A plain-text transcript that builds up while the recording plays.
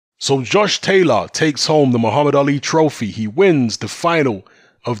So Josh Taylor takes home the Muhammad Ali trophy. He wins the final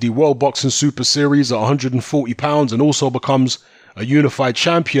of the World Boxing Super Series at 140 pounds and also becomes a unified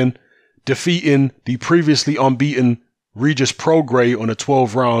champion, defeating the previously unbeaten Regis PROGRAIS on a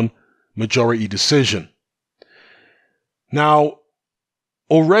 12-round majority decision. Now,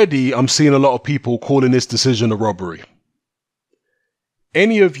 already I'm seeing a lot of people calling this decision a robbery.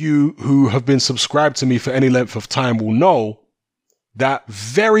 Any of you who have been subscribed to me for any length of time will know that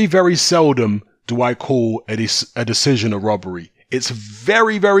very, very seldom do I call a decision a robbery. It's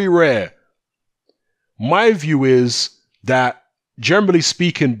very, very rare. My view is that, generally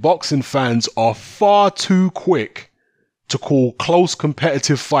speaking, boxing fans are far too quick to call close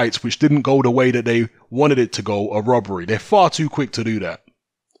competitive fights which didn't go the way that they wanted it to go a robbery. They're far too quick to do that.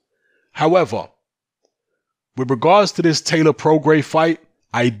 However, with regards to this Taylor PROGRAIS fight,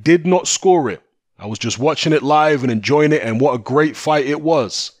 I did not score it. I was just watching it live and enjoying it, and what a great fight it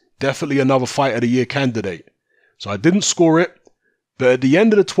was. Definitely another Fight of the Year candidate. So I didn't score it, but at the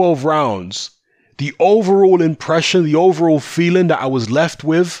end of the 12 rounds, the overall impression, the overall feeling that I was left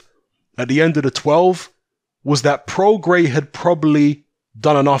with at the end of the 12 was that PROGRAIS had probably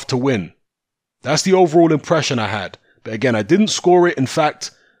done enough to win. That's the overall impression I had. But again, I didn't score it. In fact,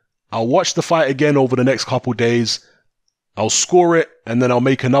 I'll watch the fight again over the next couple days. I'll score it, and then I'll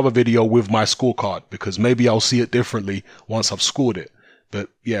make another video with my scorecard, because maybe I'll see it differently once I've scored it. But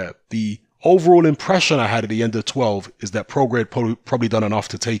yeah, the overall impression I had at the end of 12 is that PROGRAIS had probably done enough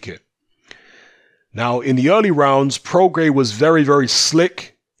to take it. Now, in the early rounds, PROGRAIS was very, very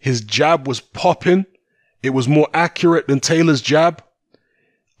slick. His jab was popping. It was more accurate than Taylor's jab.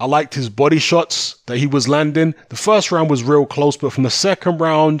 I liked his body shots that he was landing. The first round was real close, but from the second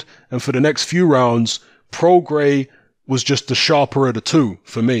round and for the next few rounds, PROGRAIS was just the sharper of the two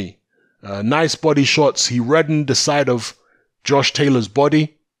for me. Nice body shots. He reddened the side of Josh Taylor's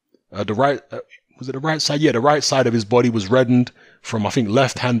body. Was it the right side? Yeah, the right side of his body was reddened from, I think,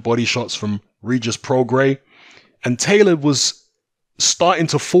 left-hand body shots from Regis PROGRAIS. And Taylor was starting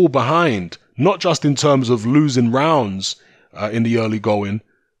to fall behind, not just in terms of losing rounds in the early going,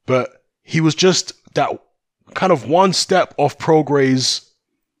 but he was just that kind of one step off PROGRAIS.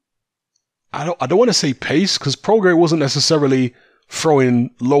 I don't want to say pace, because PROGRAIS wasn't necessarily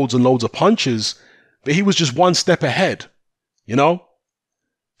throwing loads and loads of punches, but he was just one step ahead, you know?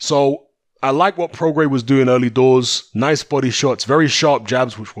 So I like what PROGRAIS was doing early doors. Nice body shots, very sharp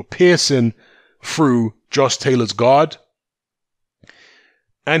jabs, which were piercing through Josh Taylor's guard.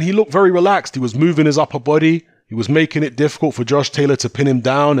 And he looked very relaxed. He was moving his upper body. He was making it difficult for Josh Taylor to pin him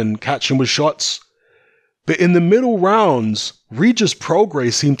down and catch him with shots. But in the middle rounds, Regis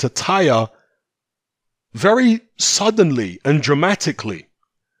PROGRAIS seemed to tire very suddenly and dramatically.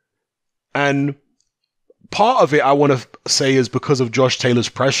 And part of it, I want to say, is because of Josh Taylor's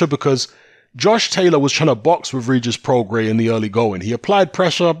pressure, because Josh Taylor was trying to box with Regis PROGRAIS in the early going. He applied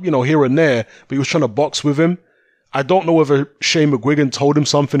pressure, here and there, but he was trying to box with him. I don't know whether Shane McGUIGAN told him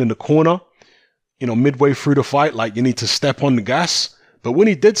something in the corner, midway through the fight, like, you need to step on the gas. But when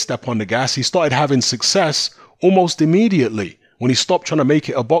he did step on the gas, he started having success almost immediately when he stopped trying to make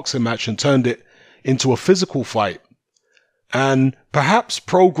it a boxing match and turned it into a physical fight. And perhaps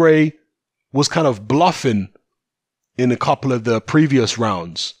PROGRAIS was kind of bluffing in a couple of the previous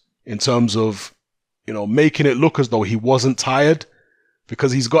rounds in terms of, making it look as though he wasn't tired,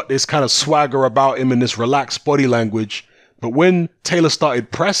 because he's got this kind of swagger about him and this relaxed body language. But when Taylor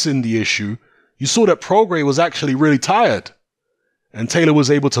started pressing the issue, you saw that PROGRAIS was actually really tired. And Taylor was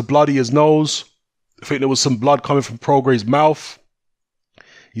able to bloody his nose. I think there was some blood coming from PROGRAIS' mouth.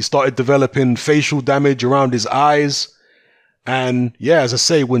 He started developing facial damage around his eyes. And yeah, as I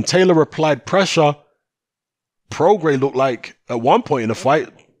say, when Taylor applied pressure, PROGRAIS looked like at one point in the fight,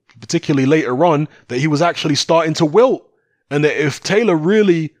 particularly later on, that he was actually starting to wilt. And that if Taylor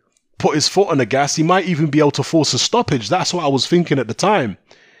really put his foot on the gas, he might even be able to force a stoppage. That's what I was thinking at the time.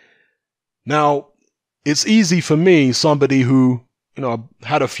 Now, it's easy for me, somebody who,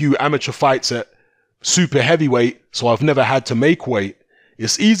 had a few amateur fights at super heavyweight, so I've never had to make weight.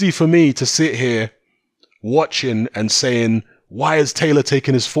 It's easy for me to sit here watching and saying, why is Taylor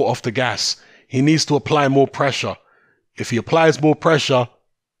taking his foot off the gas? He needs to apply more pressure. If he applies more pressure,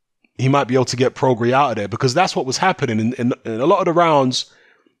 he might be able to get PROGRAIS out of there, because that's what was happening in a lot of the rounds.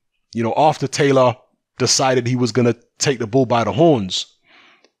 After Taylor decided he was going to take the bull by the horns,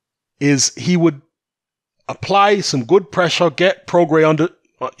 is he would apply some good pressure, get PROGRAIS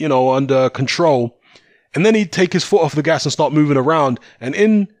under control, and then he'd take his foot off the gas and start moving around. And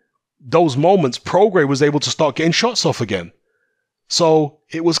in those moments, PROGRAIS was able to start getting shots off again. So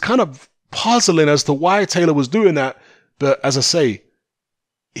it was kind of puzzling as to why Taylor was doing that. But as I say,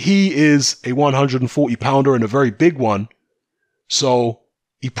 he is a 140 pounder and a very big one. So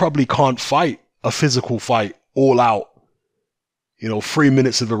he probably can't fight a physical fight all out, 3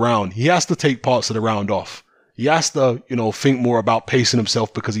 minutes of the round. He has to take parts of the round off. He has to, think more about pacing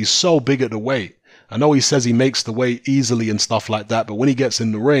himself because he's so big at the weight. I know he says he makes the weight easily and stuff like that, but when he gets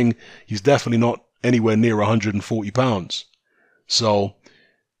in the ring, he's definitely not anywhere near 140 pounds. So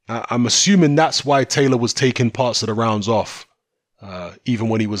I'm assuming that's why Taylor was taking parts of the rounds off, even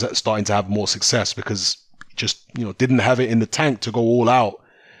when he was starting to have more success, because he just, didn't have it in the tank to go all out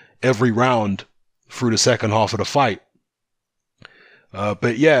every round through the second half of the fight.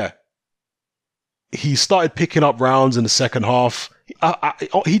 But yeah, he started picking up rounds in the second half.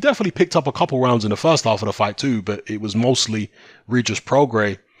 He definitely picked up a couple rounds in the first half of the fight too, but it was mostly Regis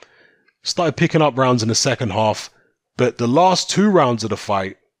Prograis. Started picking up rounds in the second half, but the last 2 rounds of the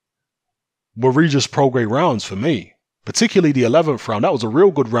fight were Regis Prograis rounds for me. Particularly the 11th round. That was a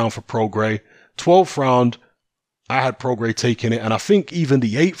real good round for Prograis. 12th round, I had Prograis taking it, and I think even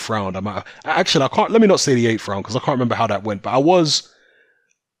the 8th round, let me not say the 8th round because I can't remember how that went, but I was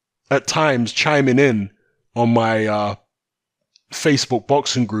at times chiming in on my Facebook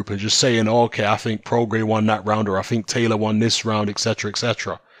boxing group and just saying, oh, okay, I think Prograis won that round, or I think Taylor won this round, etc.,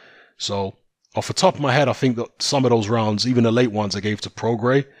 etc. So off the top of my head, I think that some of those rounds, even the late ones, I gave to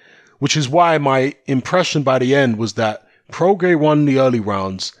Prograis, which is why my impression by the end was that Prograis won the early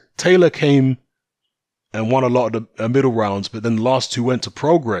rounds, Taylor came and won a lot of the middle rounds, but then the last 2 went to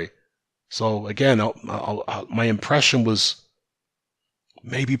Prograis. So again, my impression was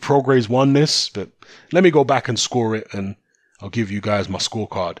maybe Prograis won this, but let me go back and score it, and I'll give you guys my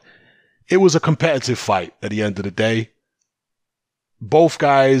scorecard. It was a competitive fight at the end of the day. Both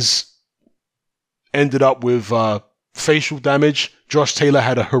guys ended up with facial damage. Josh Taylor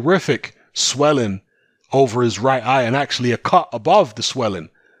had a horrific swelling over his right eye and actually a cut above the swelling.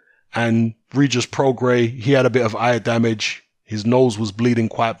 And Regis Prograis, he had a bit of eye damage. His nose was bleeding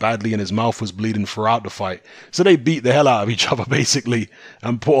quite badly and his mouth was bleeding throughout the fight. So they beat the hell out of each other basically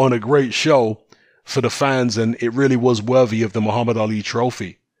and put on a great show for the fans, and it really was worthy of the Muhammad Ali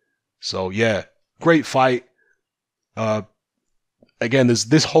trophy. So yeah, great fight. Again, there's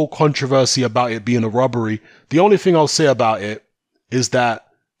this whole controversy about it being a robbery. The only thing I'll say about it is that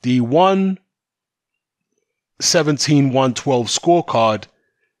the 117-112 scorecard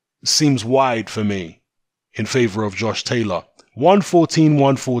seems wide for me in favor of Josh Taylor.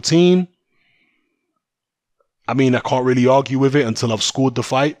 114-114. I mean, I can't really argue with it until I've scored the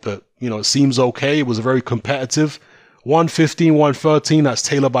fight, but, it seems okay. It was a very competitive. 115-113, that's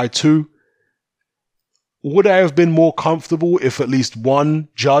Taylor by 2. Would I have been more comfortable if at least one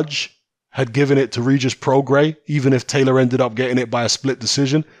judge had given it to Regis Prograis, even if Taylor ended up getting it by a split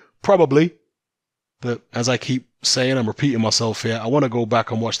decision? Probably. But as I keep saying, I'm repeating myself here, I want to go back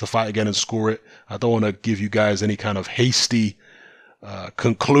and watch the fight again and score it. I don't want to give you guys any kind of hasty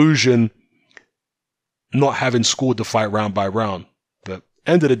conclusion, not having scored the fight round by round. But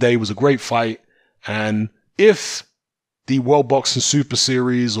end of the day, it was a great fight. And if the World Boxing Super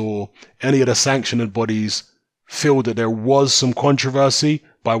Series or any of the sanctioning bodies feel that there was some controversy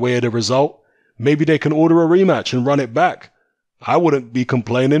by way of the result, maybe they can order a rematch and run it back. I wouldn't be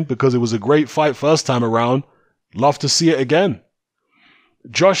complaining because it was a great fight first time around. Love to see it again.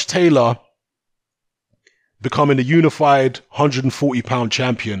 Josh Taylor becoming a unified 140-pound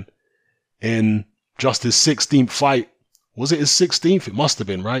champion in just his 16th fight. Was it his 16th? It must have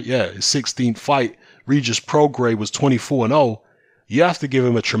been, right? Yeah, his 16th fight. Regis Prograis was 24-0. You have to give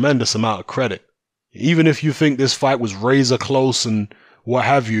him a tremendous amount of credit. Even if you think this fight was razor close and what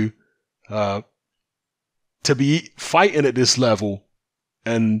have you, to be fighting at this level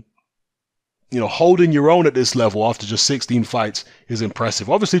and, holding your own at this level after just 16 fights is impressive.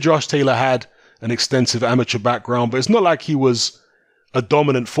 Obviously, Josh Taylor had an extensive amateur background, but it's not like he was a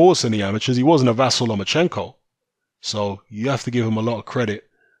dominant force in the amateurs. He wasn't a Vasyl Lomachenko. So you have to give him a lot of credit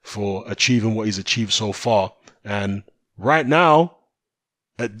for achieving what he's achieved so far. And right now,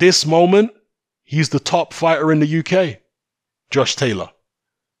 at this moment, he's the top fighter in the UK, Josh Taylor,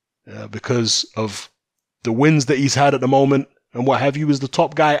 because of the wins that he's had at the moment and what have you. Is the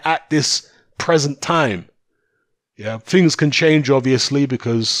top guy at this present time. Yeah, things can change obviously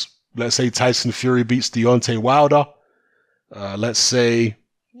because let's say Tyson Fury beats Deontay Wilder. Let's say,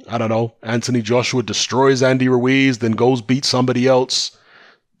 I don't know, Anthony Joshua destroys Andy Ruiz, then goes beat somebody else.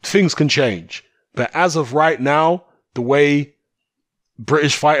 Things can change. But as of right now, the way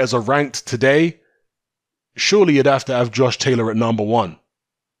British fighters are ranked today, surely you'd have to have Josh Taylor at number 1.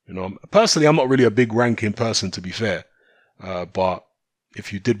 Personally, I'm not really a big ranking person, to be fair. But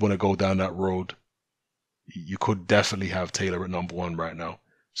if you did want to go down that road, you could definitely have Taylor at number 1 right now.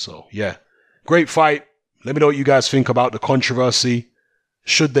 So, yeah, great fight. Let me know what you guys think about the controversy.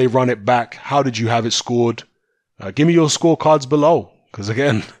 Should they run it back? How did you have it scored? Give me your scorecards below, because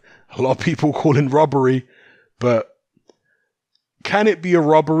again, a lot of people calling robbery, but can it be a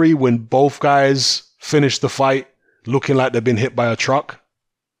robbery when both guys finish the fight looking like they've been hit by a truck?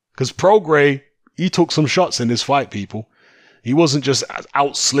 Because PROGRAIS, he took some shots in this fight, people. He wasn't just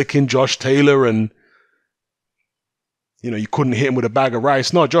out slicking Josh Taylor and, you know, you couldn't hit him with a bag of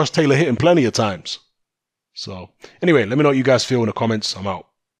rice. No, Josh Taylor hit him plenty of times. So, anyway, let me know what you guys feel in the comments. I'm out.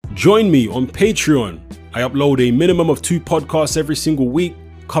 Join me on Patreon. I upload a minimum of 2 podcasts every single week,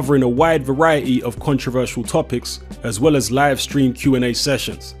 covering a wide variety of controversial topics, as well as live stream Q&A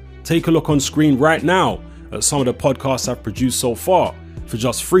sessions. Take a look on screen right now at some of the podcasts I've produced so far. For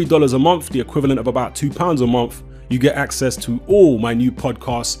just $3 a month, the equivalent of about £2 a month, you get access to all my new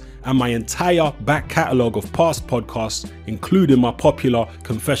podcasts and my entire back catalogue of past podcasts, including my popular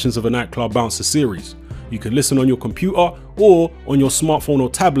Confessions of a Nightclub Bouncer series. You can listen on your computer or on your smartphone or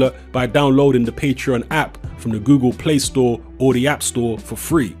tablet by downloading the Patreon app from the Google Play Store or the App Store for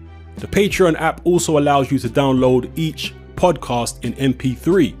free. The Patreon app also allows you to download each podcast in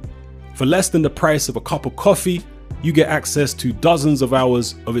MP3. For less than the price of a cup of coffee, you get access to dozens of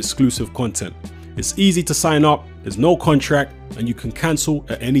hours of exclusive content. It's easy to sign up, there's no contract, and you can cancel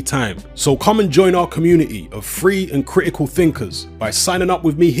at any time. So come and join our community of free and critical thinkers by signing up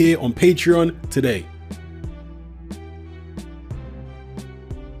with me here on Patreon today.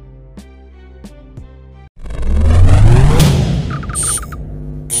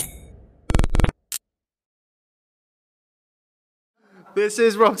 This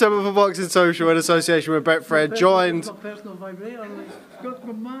is Rob Temple for Boxing Social in association with Betfred, joined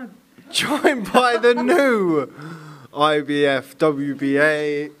by the new IBF,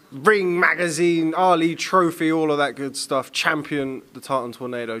 WBA, Ring Magazine, Ali Trophy, all of that good stuff. Champion, the Tartan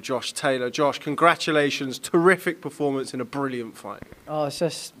Tornado, Josh Taylor. Josh, congratulations. Terrific performance in a brilliant fight. Oh, it's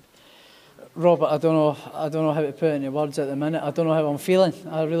just, Robert, I don't know how to put it into words at the minute. I don't know how I'm feeling.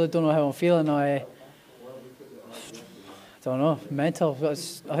 I really don't know how I'm feeling. I don't know, mental. I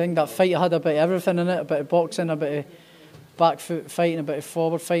think that fight had a bit of everything in it, a bit of boxing, a bit of back foot fighting, a bit of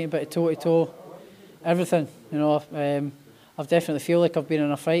forward fighting, a bit of toe-to-toe, everything, you know. I definitely feel like I've been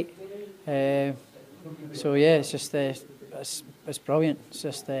in a fight. So yeah, it's just, it's brilliant. It's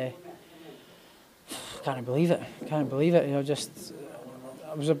just, I can't believe it, you know, just,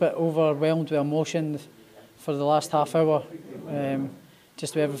 I was a bit overwhelmed with emotion for the last half hour.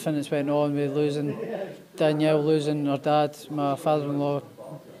 Just with everything that's went on, with losing Danielle, losing her dad, my father-in-law,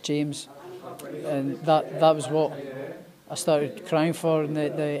 James, and that was what I started crying for in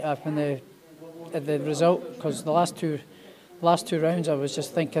the result, because the last two rounds I was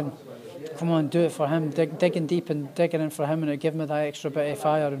just thinking, come on, do it for him, digging deep and digging in for him, and it gave me that extra bit of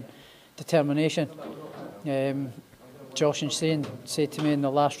fire and determination. Josh and Shane said to me in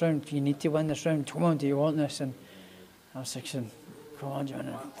the last round, you need to win this round, come on, do you want this? And I was thinking,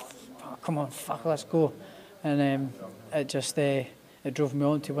 come on, fuck, let's go. And it just it drove me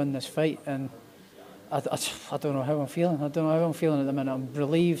on to win this fight, and I don't know how I'm feeling. I don't know how I'm feeling at the minute. I'm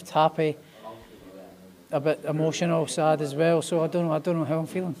relieved, happy, a bit emotional, sad as well. So I don't know how I'm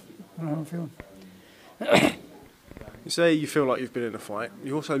feeling. You say you feel like you've been in a fight.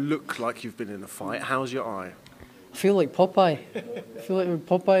 You also look like you've been in a fight. How's your eye? I feel like Popeye. I feel like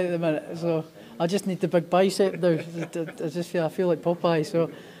Popeye at the minute. So I just need the big bicep now. I feel like Popeye. So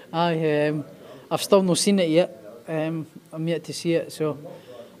I've still not seen it yet. I'm yet to see it. So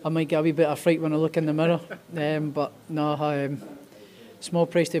I might get a wee bit of fright when I look in the mirror. But no, small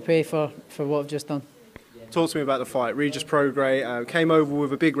price to pay for what I've just done. Talk to me about the fight. Regis PROGRAIS came over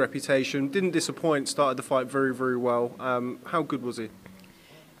with a big reputation. Didn't disappoint. Started the fight very, very well. How good was he?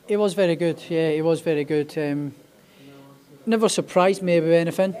 He was very good. Yeah, he was very good. Never surprised me with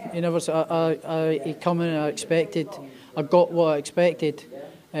anything. He never. He come in. I got what I expected.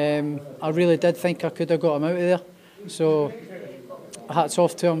 I really did think I could have got him out of there. So hats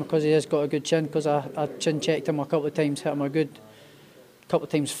off to him, because he has got a good chin. Because I chin checked him a couple of times, hit him a couple of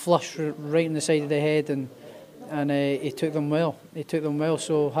times flush right in the side of the head, and he took them well.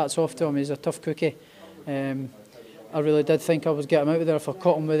 So hats off to him. He's a tough cookie. I really did think I was getting him out of there if I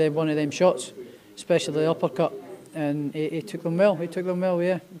caught him with one of them shots, especially the uppercut. And he took them well.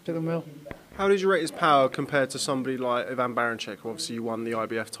 How did you rate his power compared to somebody like Ivan Baranchyk, who obviously you won the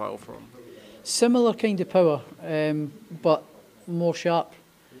IBF title from? Similar kind of power, but more sharp,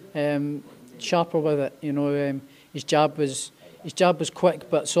 sharper with it. You know, his jab was quick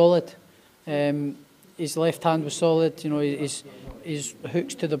but solid. His left hand was solid. You know, his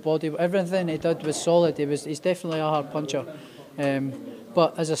hooks to the body, everything he did was solid. He's definitely a hard puncher.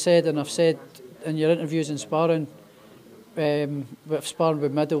 But as I said, and I've said in your interviews and sparring, with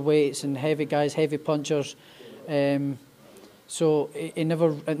middleweights and heavy guys, heavy punchers, so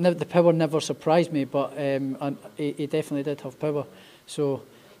the power never surprised me, but he definitely did have power. So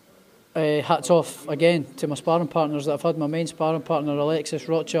hats off again to my sparring partners that I've had. My main sparring partner, Alexis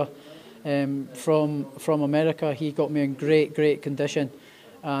Rocha, from America. He got me in great condition,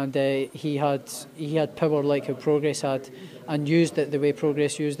 and he had power like how PROGRAIS had, and used it the way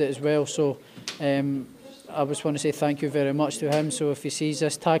PROGRAIS used it as well. So I just want to say thank you very much to him. So if he sees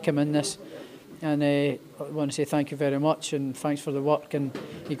this, tag him in this. And I want to say thank you very much and thanks for the work, and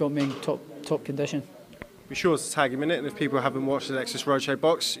he got me in top condition. Be sure to tag him in it, and if people haven't watched the Alexis Rocha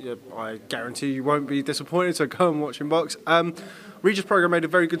box, I guarantee you won't be disappointed, so go and watch him box. Regis Program made a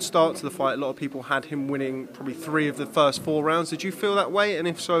very good start to the fight. A lot of people had him winning probably 3 of the first 4 rounds. Did you feel that way? And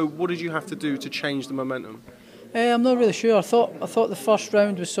if so, what did you have to do to change the momentum? I'm not really sure. I thought the first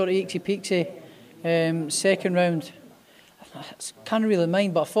round was sort of eeksy-peeksy. Second round, I can't really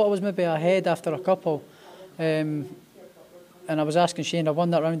mind, but I thought I was maybe ahead after a couple. And I was asking Shane, I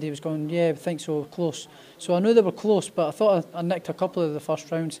won that round, he was going, yeah, I think so, close. So I knew they were close, but I thought I nicked a couple of the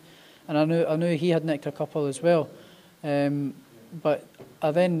first rounds, and I knew he had nicked a couple as well. But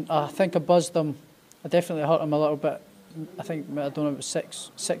I think I buzzed him. I definitely hurt him a little bit. I don't know if it was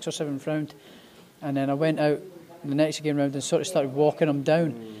sixth or seventh round. And then I went out in the next game round and sort of started walking him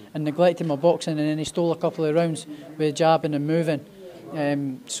down and neglecting my boxing, and then he stole a couple of rounds with jabbing and moving.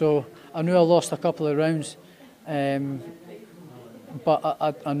 So I knew I lost a couple of rounds, but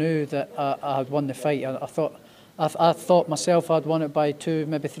I knew that I had won the fight. I thought myself I'd won it by 2,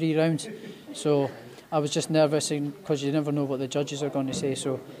 maybe 3 rounds. So I was just nervous because you never know what the judges are going to say.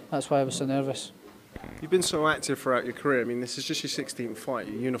 So that's why I was so nervous. You've been so active throughout your career. I mean, this is just your 16th fight.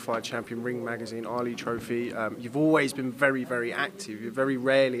 You're unified champion, Ring Magazine, Ali Trophy. You've always been very active. You're very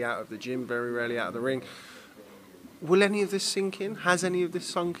rarely out of the gym, very rarely out of the ring. Will any of this sink in? Has any of this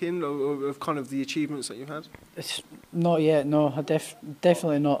sunk in of kind of the achievements that you've had? It's not yet, no.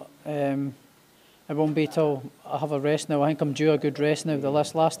 Definitely not. It won't be till I have a rest now. I think I'm due a good rest now. The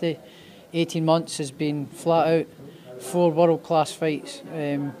last 18 months has been flat out. 4 world-class fights.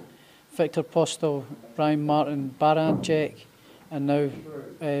 Victor Postel, Brian Martin, Baranchek, and now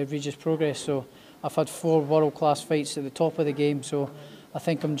Regis Progress. So I've had 4 world-class fights at the top of the game. So I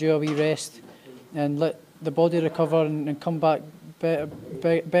think I'm due a wee rest and let the body recover and come back bigger,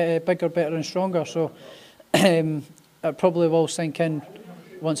 better and stronger. So it probably will sink in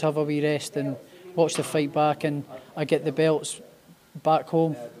once I have a wee rest and watch the fight back and I get the belts back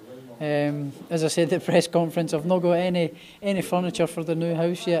home. As I said at the press conference, I've not got any furniture for the new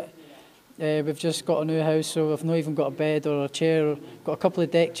house yet. We've just got a new house, so I've not even got a bed or a chair. Got a couple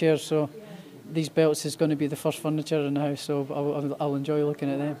of deck chairs, so these belts is going to be the first furniture in the house, so I'll enjoy looking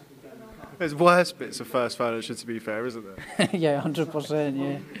at them. There's worse bits of first furniture, to be fair, isn't there? Yeah, 100%,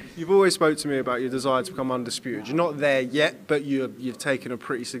 yeah. You've always spoke to me about your desire to become undisputed. You're not there yet, but you've taken a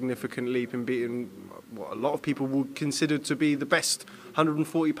pretty significant leap in beating what a lot of people would consider to be the best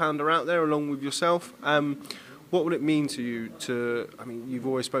 140-pounder out there, along with yourself. What would it mean to you I mean, you've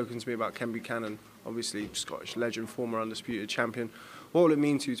always spoken to me about Ken Buchanan, obviously Scottish legend, former undisputed champion. What will it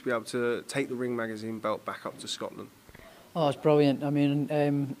mean to you to be able to take the Ring Magazine belt back up to Scotland? Oh, it's brilliant. I mean,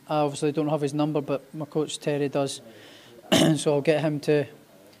 I obviously don't have his number, but my coach Terry does. So I'll get him to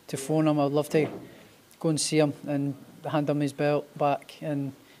phone him. I'd love to go and see him and hand him his belt back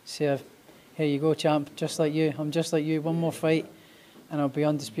and say, here you go, champ, just like you. I'm just like you. One more fight and I'll be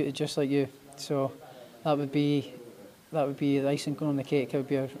undisputed just like you. So that would be the icing on the cake. It would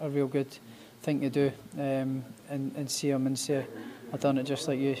be a real good thing to do, and see him and say, I've done it just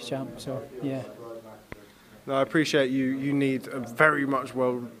like you, champ. So yeah. No, I appreciate you need a very much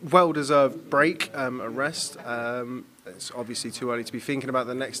well-deserved break, a rest. It's obviously too early to be thinking about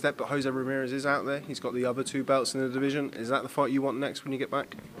the next step, but Jose Ramirez is out there. He's got the other 2 belts in the division. Is that the fight you want next when you get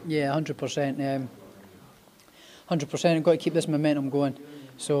back? Yeah, 100%. 100%. I've got to keep this momentum going.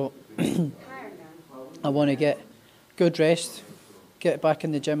 So I want to get good rest, get back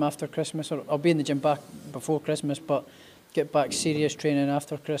in the gym after Christmas, or I'll be in the gym back before Christmas, but get back serious training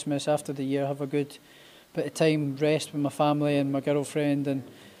after Christmas, after the year, have a good bit of time, rest with my family and my girlfriend, and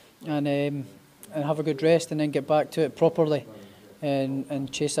have a good rest, and then get back to it properly,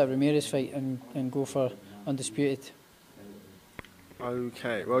 and chase that Ramirez fight and go for undisputed.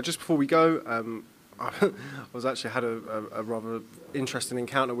 Okay, well, just before we go, I had a rather interesting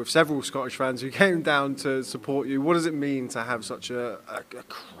encounter with several Scottish fans who came down to support you. What does it mean to have such a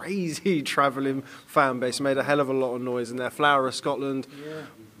crazy travelling fan base? Made a hell of a lot of noise in there. Flower of Scotland. Yeah.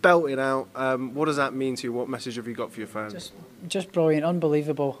 belting out. What does that mean to you? What message have you got for your fans? Just brilliant,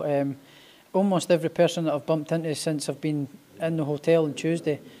 unbelievable. Almost every person that I've bumped into since I've been in the hotel on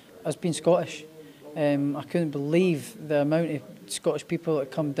Tuesday has been Scottish. I couldn't believe the amount of Scottish people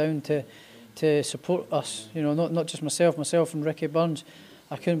that come down to support us. You know, not just myself and Ricky Burns.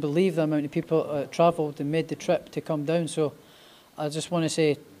 I couldn't believe the amount of people that travelled and made the trip to come down. So I just want to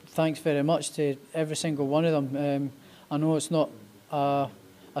say thanks very much to every single one of them. I know it's not a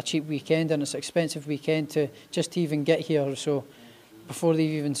cheap weekend and it's an expensive weekend to just even get here. So before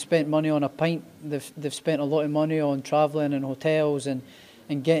they've even spent money on a pint, they've spent a lot of money on travelling and hotels and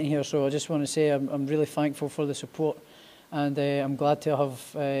getting here. So I just want to say I'm really thankful for the support, and I'm glad to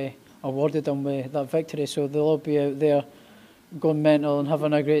have awarded them with that victory. So they'll all be out there going mental and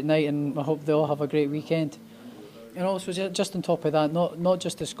having a great night, and I hope they all have a great weekend. And also, just on top of that, not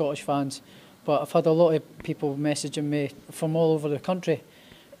just the Scottish fans, but I've had a lot of people messaging me from all over the country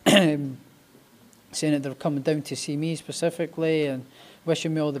saying that they're coming down to see me specifically and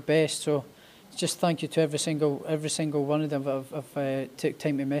wishing me all the best. So just thank you to every single one of them that have took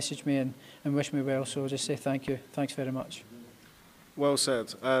time to message me and wish me well. So just say thank you. Thanks very much. Well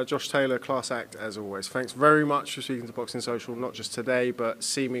said. Josh Taylor, class act as always. Thanks very much for speaking to Boxing Social, not just today, but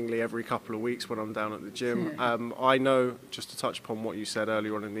seemingly every couple of weeks when I'm down at the gym. I know, just to touch upon what you said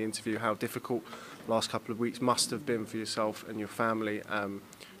earlier on in the interview, how difficult the last couple of weeks must have been for yourself and your family.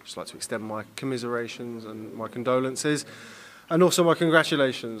 Just like to extend my commiserations and my condolences, and also my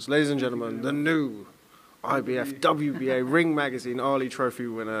congratulations, ladies and gentlemen, the new IBF WBA Ring Magazine Ali Trophy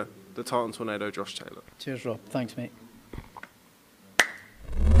winner, the Tartan Tornado, Josh Taylor. Cheers, Rob. Thanks, mate.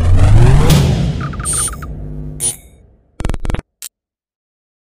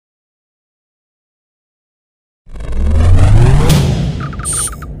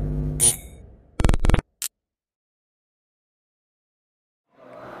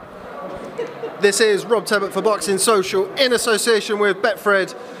 This is Rob Tebbett for Boxing Social in association with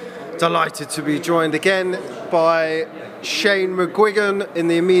Betfred. Delighted to be joined again by Shane McGUIGAN in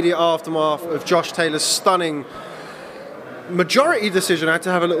the immediate aftermath of Josh Taylor's stunning majority decision. I had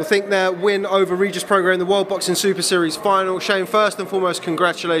to have a little think there. Win over REGIS PROGRAIS in the World Boxing Super Series final. Shane, first and foremost,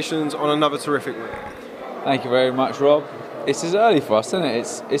 congratulations on another terrific win. Thank you very much, Rob. It's as early for us, isn't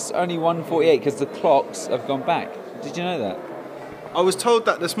it? It's only 1:48 because the clocks have gone back. Did you know that? I was told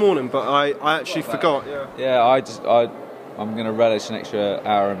that this morning, but I actually forgot. Yeah, I'm going to relish an extra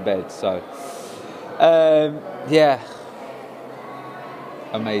hour in bed. So, yeah,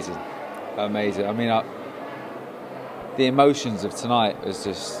 amazing. I mean, the emotions of tonight was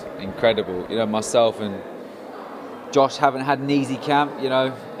just incredible. You know, myself and Josh haven't had an easy camp. You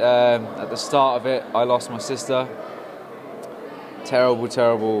know, at the start of it, I lost my sister. Terrible,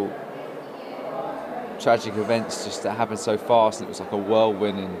 tragic events just that happened so fast, and it was like a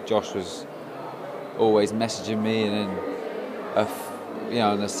whirlwind. And Josh was always messaging me, and then, you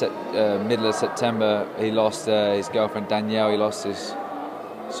know, in the middle of September, he lost his girlfriend Danielle. He lost his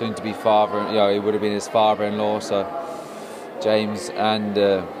soon-to-be father. You know, he would have been his father-in-law, so James. And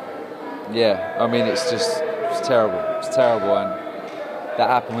yeah, I mean, it's terrible. It's terrible, and that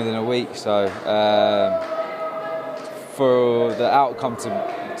happened within a week. So for the outcome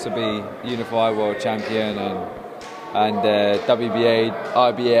to be unified world champion and WBA,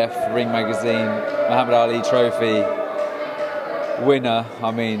 IBF, Ring Magazine, Muhammad Ali Trophy winner,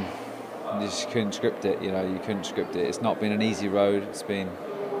 I mean, you just couldn't script it. You know, you couldn't script it. It's not been an easy road. It's been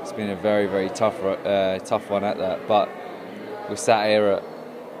a very, very tough one at that. But we sat here at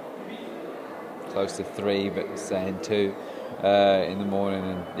close to 3, but saying 2 in the morning,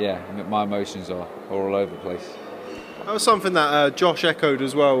 and yeah, my emotions are all over the place. That was something that Josh echoed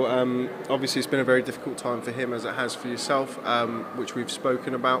as well. Obviously, it's been a very difficult time for him, as it has for yourself, which we've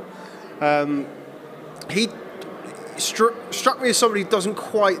spoken about. He struck me as somebody who doesn't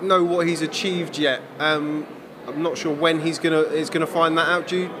quite know what he's achieved yet. I'm not sure when he's gonna find that out.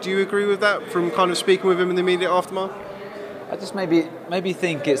 Do you agree with that, from kind of speaking with him in the immediate aftermath? I just maybe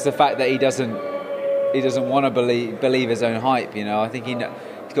think it's the fact that he doesn't want to believe his own hype. You know, I think he's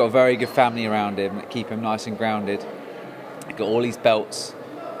got a very good family around him that keep him nice and grounded. He's got all these belts.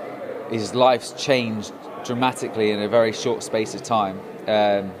 His life's changed dramatically in a very short space of time,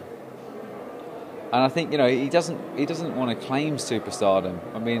 and I think, you know, he doesn't want to claim superstardom.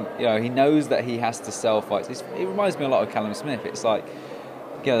 I mean, you know, he knows that he has to sell fights. It reminds me a lot of Callum Smith. It's like,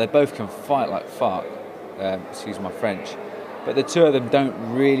 you know, they both can fight like fuck. Excuse my French, but the two of them don't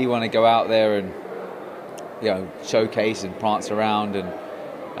really want to go out there and, you know, showcase and prance around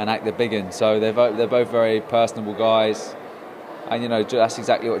and act the big un. So they're both very personable guys, and, you know, that's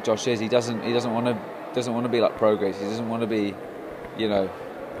exactly what Josh is. He doesn't want to be like PROGRAIS. He doesn't want to be, you know,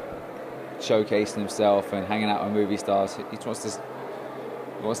 showcasing himself and hanging out with movie stars. He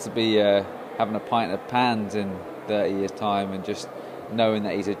wants to be having a pint of Pans in 30 years' time, and just knowing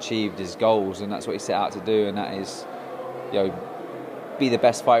that he's achieved his goals, and that's what he set out to do, and that is, be the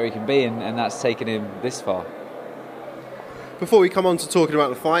best fighter he can be, and that's taken him this far. Before we come on to talking about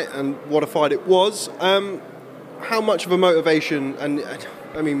the fight and what a fight it was, how much of a motivation, and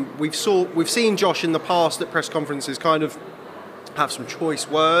I mean, we've seen Josh in the past at press conferences kind of have some choice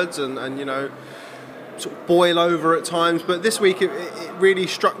words and sort of boil over at times, but this week it really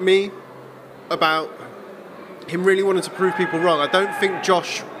struck me about him really wanting to prove people wrong. I don't think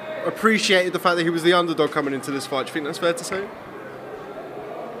Josh appreciated the fact that he was the underdog coming into this fight. Do you think that's fair to say?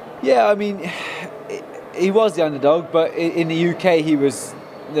 Yeah, I mean, he was the underdog, but in the UK he was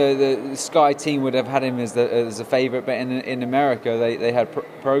the Sky team would have had him as a favourite, but in America they had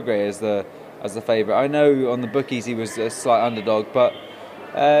PROGRAIS as the favourite. I know on the bookies he was a slight underdog, but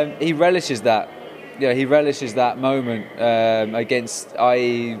he relishes that. Yeah, he relishes that moment against.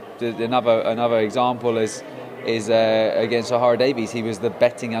 Another example is against Sahara Davies. He was the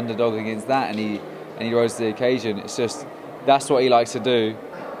betting underdog against that, and he rose to the occasion. It's just that's what he likes to do,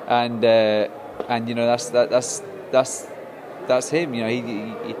 and that's him.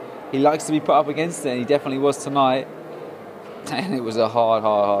 He likes to be put up against it, and he definitely was tonight. And it was a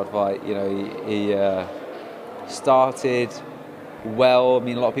hard fight. He started well. I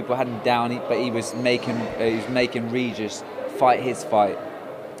mean, a lot of people had him down, but he was making Regis fight his fight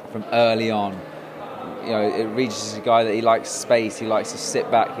from early on. Regis is a guy that he likes space. He likes to sit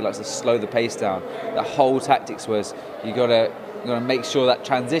back. He likes to slow the pace down. The whole tactics was you got to make sure that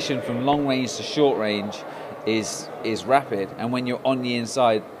transition from long range to short range is rapid. And when you're on the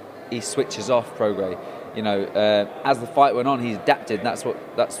inside, he switches off PROGRAIS. As the fight went on, he's adapted. That's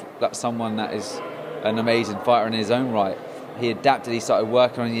someone that is an amazing fighter in his own right. He adapted. He started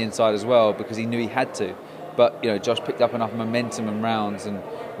working on the inside as well because he knew he had to. But Josh picked up enough momentum in rounds, and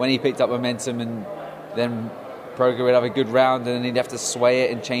when he picked up momentum, and then PROGRAIS would have a good round, and then he'd have to sway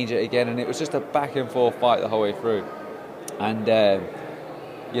it and change it again, and it was just a back and forth fight the whole way through. And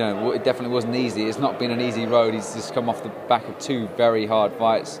it definitely wasn't easy. It's not been an easy road. He's just come off the back of two very hard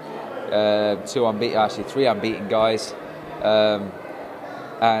fights. Three unbeaten guys,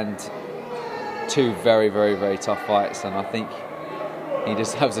 and two very, very, very tough fights, and I think he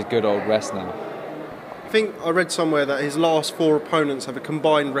deserves a good old rest now. I think I read somewhere that his last four opponents have a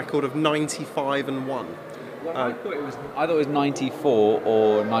combined record of 95-1. I thought it was 94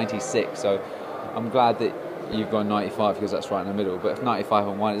 or 96, so I'm glad that you've gone 95 because that's right in the middle. But if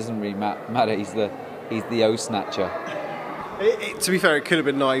 95-1, it doesn't really matter. He's the O snatcher. To be fair, it could have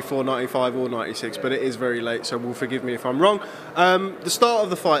been 94, 95 or 96, but it is very late, so will forgive me if I'm wrong. The start of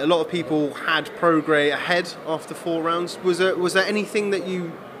the fight, a lot of people had PROGRAIS ahead after 4 rounds. Was there anything that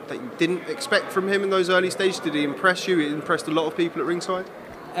you didn't expect from him in those early stages? Did he impress you? It impressed a lot of people at ringside?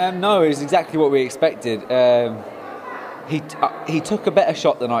 No, it was exactly what we expected. He took a better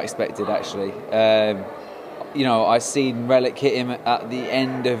shot than I expected, actually. I seen Relic hit him at the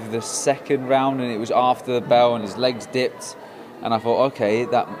end of the second round, and it was after the bell, and his legs dipped. And I thought, okay,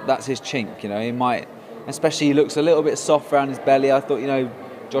 that's his chink. He might, especially he looks a little bit soft around his belly. I thought,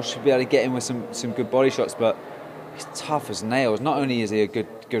 Josh should be able to get him with some good body shots, but he's tough as nails. Not only is he a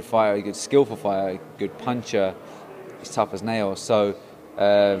good fighter, a good skillful fighter, a good puncher, he's tough as nails. So,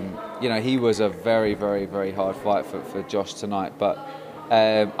 he was a very, very, very hard fight for Josh tonight. But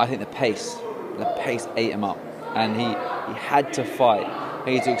I think the pace ate him up, and he had to fight.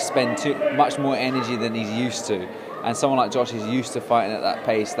 He had to expend much more energy than he's used to. And someone like Josh is used to fighting at that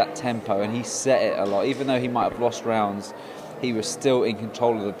pace, that tempo, and he set it a lot. Even though he might have lost rounds, he was still in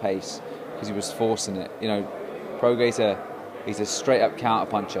control of the pace because he was forcing it. PROGRAIS he's a straight up counter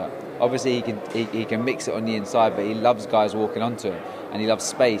puncher. Obviously he can mix it on the inside, but he loves guys walking onto him, and he loves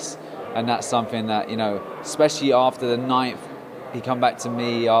space. And that's something that, especially after the 9th, he come back to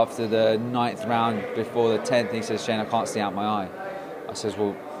me after the 9th round before the 10th, and he says, Shane, I can't see out my eye. I says,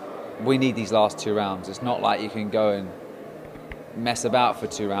 well, we need these last 2 rounds. It's not like you can go and mess about for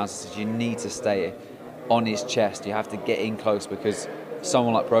 2 rounds. I said, you need to stay on his chest. You have to get in close, because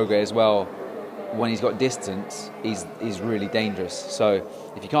someone like PROGRAIS as well, when he's got distance, he's really dangerous. So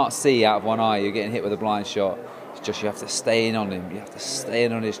if you can't see out of one eye, you're getting hit with a blind shot. It's just you have to stay in on him. You have to stay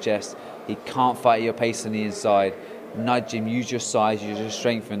in on his chest. He can't fight at your pace on the inside. Nudge him, use your size, use your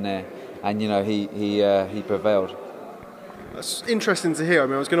strength in there. And, he prevailed. That's interesting to hear.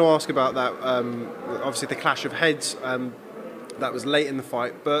 I was going to ask about that. Obviously, the clash of heads that was late in the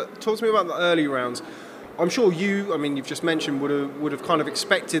fight. But talk to me about the early rounds. I'm sure you've just mentioned would have kind of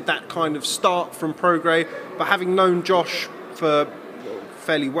expected that kind of start from PROGRAIS. But having known Josh for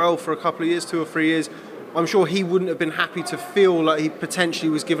fairly well for a couple of years, 2 or 3 years. I'm sure he wouldn't have been happy to feel like he potentially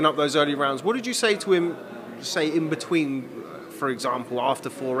was giving up those early rounds. What did you say to him, say in between, for example, after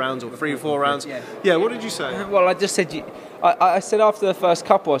 4 rounds or 3 or 4 rounds? Yeah, what did you say? Well, I just said, I said after the first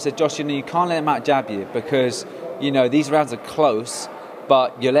couple, I said, Josh, you can't let him out jab you, because these rounds are close,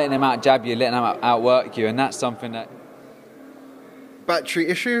 but you're letting him out jab you, letting him outwork you, and that's something that. Battery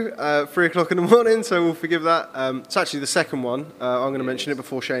issue, 3 o'clock in the morning, so we'll forgive that. It's actually the second one. I'm going to mention it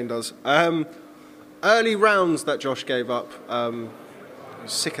before Shane does. Early rounds that Josh gave up. I'm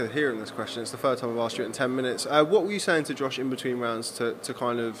sick of hearing this question. It's the third time I've asked you it in 10 minutes. What were you saying to Josh in between rounds to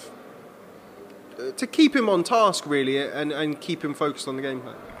kind of to keep him on task, really, and keep him focused on the game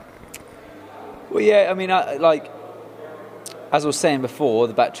plan? Well, yeah, I mean, like as I was saying before,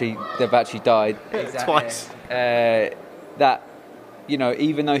 the battery died twice. That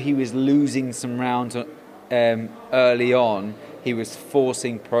even though he was losing some rounds early on, he was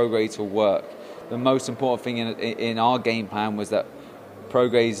forcing PROGRAIS to work. The most important thing in our game plan was that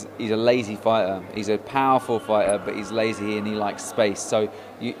PROGRAIS, he's a lazy fighter. He's a powerful fighter, but he's lazy and he likes space. So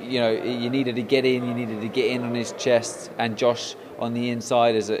you needed to get in. You needed to get in on his chest. And Josh on the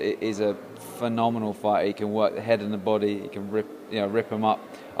inside is a phenomenal fighter. He can work the head and the body. He can rip him up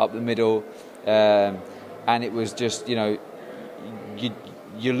the middle. And it was just you're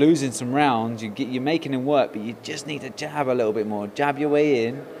losing some rounds. You're making him work, but you just need to jab a little bit more. Jab your way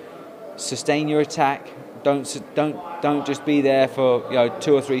in. Sustain your attack. Don't just be there for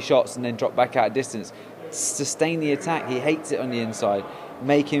 2 or 3 shots and then drop back out of distance. Sustain the attack. He hates it on the inside.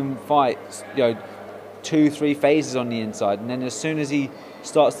 Make him fight 2-3 phases on the inside, and then as soon as he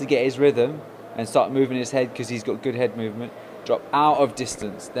starts to get his rhythm and start moving his head, because he's got good head movement, drop out of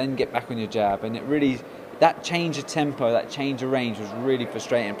distance, then get back on your jab. And it really, that change of tempo, that change of range was really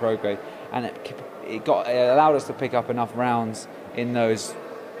frustrating PROGRAIS, and it allowed us to pick up enough rounds in those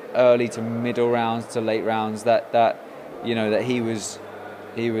early to middle rounds to late rounds that he was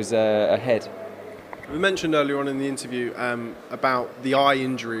ahead. We mentioned earlier on in the interview about the eye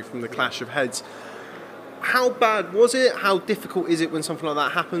injury from the clash of heads. How bad was it? How difficult is it when something like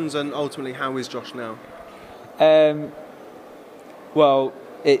that happens? And ultimately, how is Josh now? Well,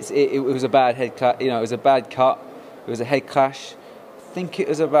 it was a bad head clash. It was a bad cut. It was a head clash. I think it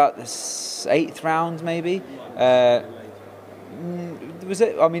was about the 8th round, maybe. Was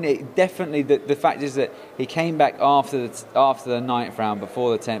it? I mean, it definitely. The fact is that he came back after the 9th round,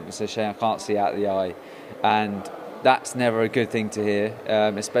 before the 10th, and said, "Shane, I can't see out of the eye," and that's never a good thing to hear,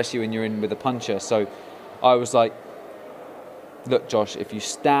 especially when you're in with a puncher. So I was like, "Look, Josh, if you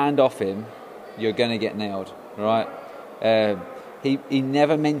stand off him, you're going to get nailed, right?" He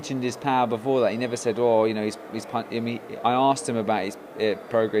never mentioned his power before that. He never said, "Oh, he's punch." I mean, I asked him about his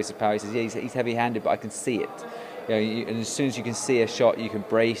PROGRAIS power. He says, "Yeah, he's heavy-handed, but I can see it." And as soon as you can see a shot, you can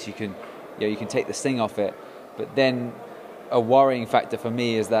brace, you can take the sting off it. But then a worrying factor for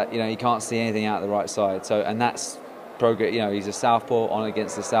me is that he can't see anything out the right side. So, and that's PROGRAIS. He's a southpaw on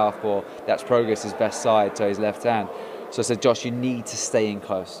against the southpaw. That's PROGRAIS' best side, so his left hand. So I said, Josh, you need to stay in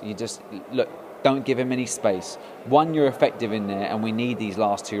close. You just look. Don't give him any space. 1, you're effective in there, and we need these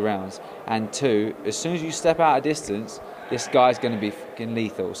last 2 rounds. And 2, as soon as you step out of distance, this guy's going to be fucking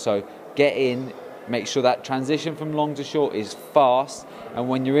lethal. So get in. Make sure that transition from long to short is fast, and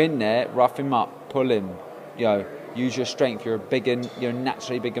when you're in there, rough him up, pull him, use your strength. You're a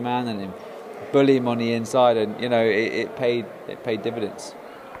naturally bigger man than him. Bully him on the inside, and it paid dividends.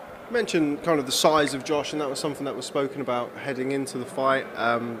 You mentioned kind of the size of Josh, and that was something that was spoken about heading into the fight.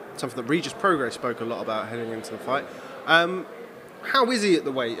 Something that Regis PROGRAIS spoke a lot about heading into the fight. How is he at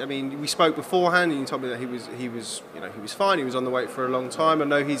the weight? I mean, we spoke beforehand, and you told me that he was fine. He was on the weight for a long time. I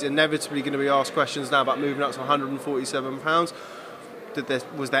know he's inevitably going to be asked questions now about moving up to 147 pounds.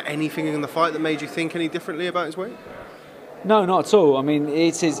 Was there anything in the fight that made you think any differently about his weight? No, not at all. I mean,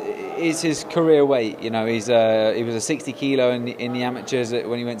 it's his career weight. He was a 60 kilo in the amateurs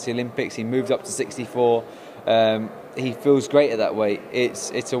when he went to the Olympics. He moved up to 64. He feels great at that weight.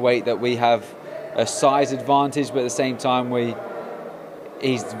 It's a weight that we have a size advantage, but at the same time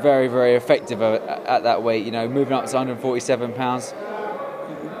he's very, very effective at that weight. Moving up to 147 pounds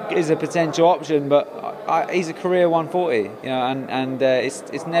is a potential option, but he's a career 140. And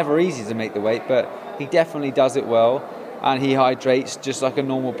it's never easy to make the weight, but he definitely does it well, and he hydrates just like a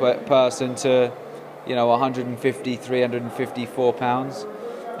normal person to 150, 354 pounds,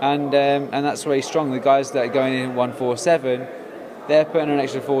 and that's where he's strong. The guys that are going in at 147, they're putting an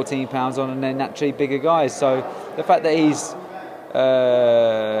extra 14 pounds on, and they're naturally bigger guys. So the fact that he's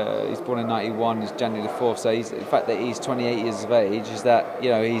born in 91, it's January the 4th, so the fact that he's 28 years of age is that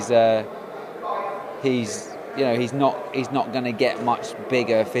he's you know, he's not going to get much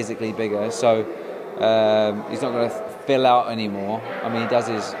bigger, physically bigger. So he's not going to fill out anymore. I mean, he does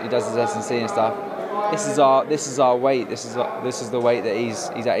his S&C and stuff. This is our weight. This is the weight that he's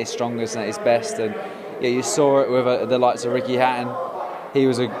at his strongest and at his best. And yeah, you saw it with the likes of Ricky Hatton. He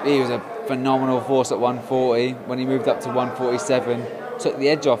was a phenomenal force at 140. When he moved up to 147, took the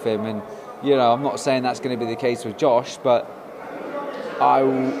edge off him. And you know, I'm not saying that's going to be the case with Josh, but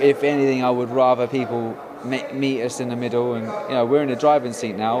if anything, I would rather people meet us in the middle. And you know, we're in the driving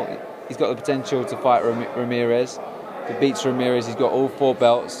seat now. He's got the potential to fight Ramirez. If he beats Ramirez, he's got all 4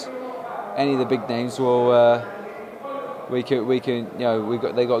 belts. Any of the big names will we can you know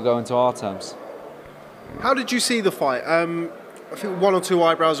they got to go into our terms. How did you see the fight? I think 1 or 2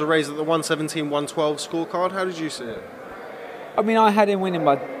 eyebrows are raised at the 117-112 scorecard. How did you see it? I mean, I had him winning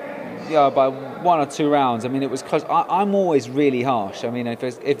by 1 or 2 rounds. I mean, it was close. I'm always really harsh. I mean, if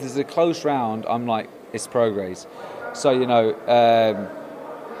there's a close round, I'm like, it's PROGRAIS. So you know,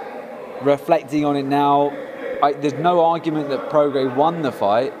 reflecting on it now, there's no argument that PROGRAIS won the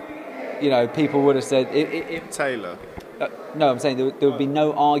fight. You know, people would have said if Taylor. No, I'm saying there would be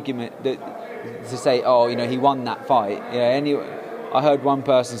no argument to say, oh, you know, he won that fight. You know, I heard one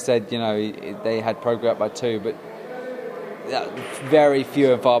person said, you know, they had PROGRAIS up by 2, but very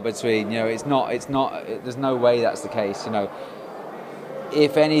few and far between. You know, it's not. There's no way that's the case. You know,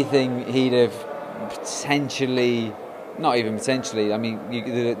 if anything, he'd have potentially, not even potentially. I mean,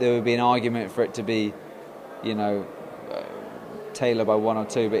 there would be an argument for it to be, you know, Taylor by 1 or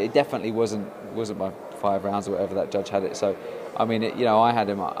 2, but it definitely wasn't by 5 rounds or whatever that judge had it. So, I mean, you know, I had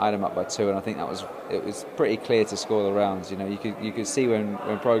him up by 2, and I think it was pretty clear to score the rounds. You know, you could see when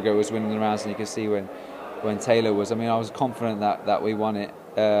PROGRAIS was winning the rounds, and you could see when Taylor was. I mean, I was confident that we won it,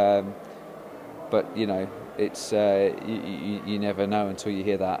 but you know, it's you never know until you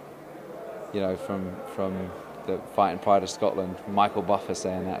hear that. You know, from the Fighting Pride of Scotland, Michael Buffer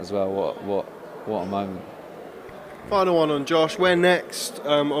saying that as well. What a moment. Final one on Josh. Where next?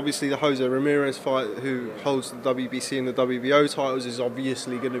 Obviously, the Jose Ramirez fight, who holds the WBC and the WBO titles, is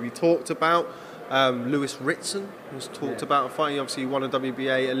obviously going to be talked about. Lewis Ritson was talked about a fight. He obviously won a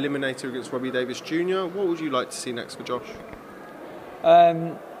WBA eliminator against Robbie Davis Jr. What would you like to see next for Josh?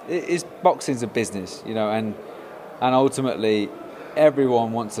 Boxing's a business, you know, and ultimately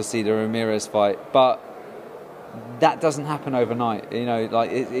everyone wants to see the Ramirez fight, but that doesn't happen overnight. You know, like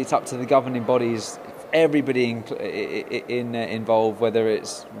it's up to the governing bodies. Everybody involved, whether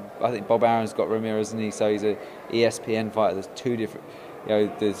it's, I think Bob Aaron's got Ramirez, and so he's a ESPN fighter. There's 2 different,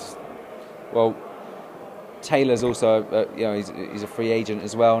 you know, Taylor's also, you know, he's a free agent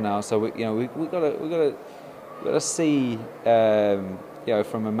as well now. So we got to see, you know,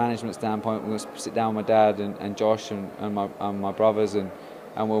 from a management standpoint, we're going to sit down with my dad and Josh and my brothers, and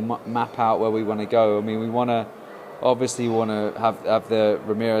we'll map out where we want to go. I mean, we want to have the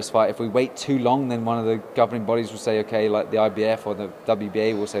Ramirez fight. If we wait too long, then one of the governing bodies will say, okay, like the IBF or the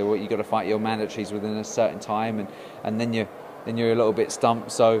WBA will say, well, you got to fight your mandatories within a certain time, and then you're a little bit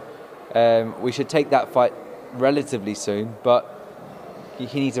stumped. So we should take that fight relatively soon, but he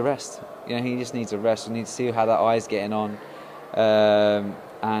needs a rest. You know, he just needs a rest. We need to see how that eye's getting on.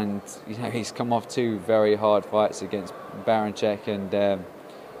 And you know, he's come off 2 very hard fights against Baranchek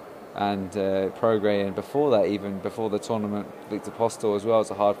and PROGRAIS, and before that, even before the tournament, Victor Postol as well.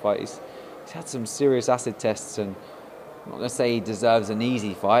 It's a hard fight. He's had some serious acid tests, and I'm not going to say he deserves an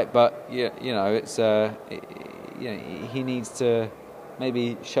easy fight, but you know, it's you know, he needs to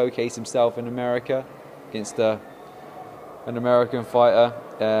maybe showcase himself in America against an American fighter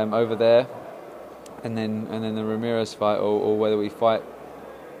over there, and then the Ramirez fight, or whether we fight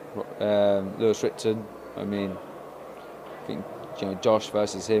Lewis Ritson. I mean, I think, you know, Josh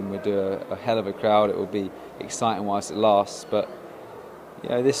versus him would do a hell of a crowd. It will be exciting whilst it lasts, but you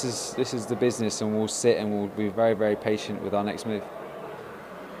know, this is the business, and we'll sit and we'll be very, very patient with our next move.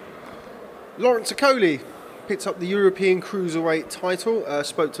 Lawrence Okolie picked up the European Cruiserweight title.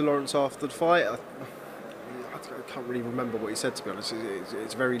 Spoke to Lawrence after the fight. I can't really remember what he said, to be honest.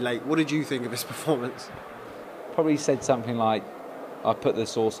 It's very late. What did you think of his performance? Probably said something like, I put the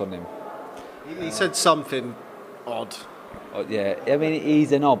sauce on him. He said something odd. Yeah, I mean,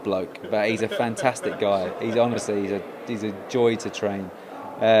 he's an odd bloke, but he's a fantastic guy. He's honestly, he's a joy to train.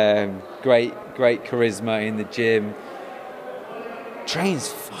 Great charisma in the gym. Trains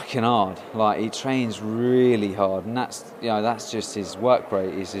fucking hard. Like, he trains really hard, and that's just his work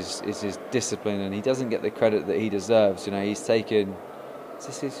rate, is his discipline, and he doesn't get the credit that he deserves. You know, he's taken, is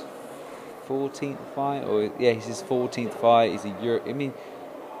this his 14th fight? Or yeah, he's his 14th fight. He's I mean,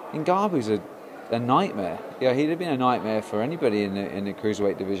 NGABU's a nightmare. Yeah, he'd have been a nightmare for anybody in the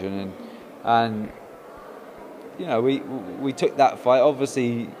cruiserweight division, and you know, we took that fight.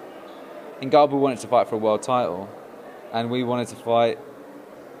 Obviously, NGABU wanted to fight for a world title, and we wanted to fight.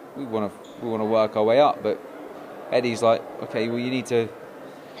 We want to work our way up, but Eddie's like, okay, well, you need to.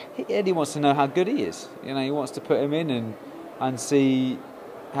 Eddie wants to know how good he is. You know, he wants to put him in and see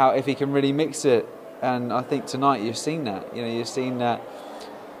how, if he can really mix it. And I think tonight you've seen that. You know, you've seen that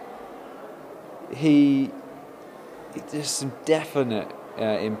there's some definite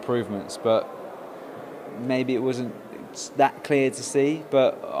improvements, but maybe it wasn't that clear to see.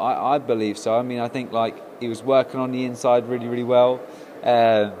 But I believe so. I mean, I think like he was working on the inside really, really well.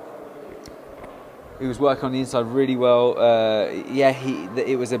 He was working on the inside really well.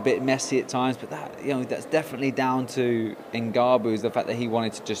 It was a bit messy at times, but that's definitely down to NGABU, is the fact that he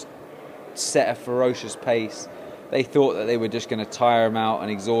wanted to just set a ferocious pace. They thought that they were just going to tire him out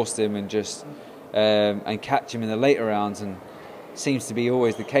and exhaust him and just and catch him in the later rounds, and seems to be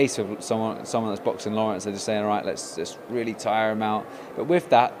always the case with someone that's boxing Lawrence. They're just saying, all right, let's just really tire him out. But with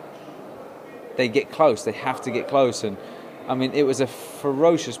that, they get close. They have to get close, and I mean, it was a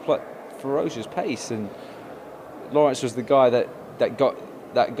ferocious pace, and Lawrence was the guy that got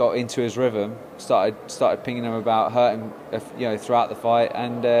into his rhythm, started pinging him about, hurting throughout the fight,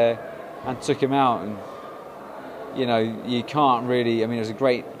 and took him out. And you know, you can't really. I mean, it was a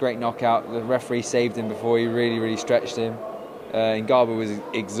great knockout. The referee saved him before he really stretched him. NGABU was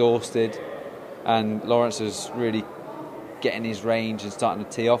exhausted, and Lawrence was really getting his range and starting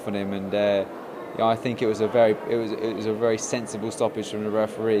to tee off on him. And I think it was a very sensible stoppage from the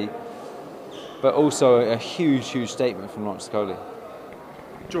referee. But also a huge statement from Lawrence OKOLIE.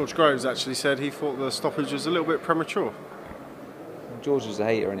 George Groves actually said he thought the stoppage was a little bit premature. George is a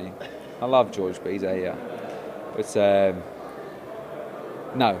hater, isn't he? I love George, but he's a hater. But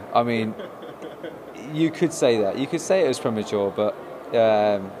no, I mean, you could say that. You could say it was premature, but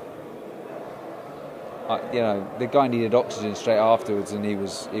the guy needed oxygen straight afterwards, and he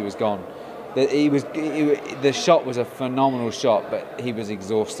was gone. The shot was a phenomenal shot, but he was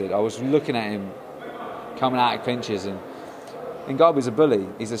exhausted. I was looking at him coming out of clinches, and NGABU's a bully.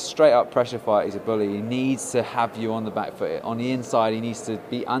 He's a straight-up pressure fighter. He's a bully. He needs to have you on the back foot. On the inside, he needs to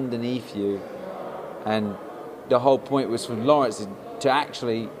be underneath you. And the whole point was for Lawrence to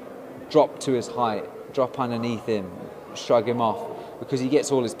actually drop to his height, drop underneath him, shrug him off, because he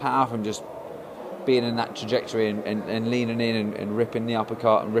gets all his power from just being in that trajectory and leaning in and ripping the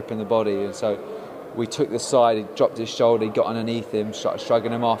uppercut and ripping the body. And so we took the side, he dropped his shoulder, he got underneath him, started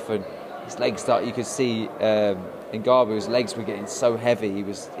shrugging him off, and his legs started, you could see NGABU's legs were getting so heavy, he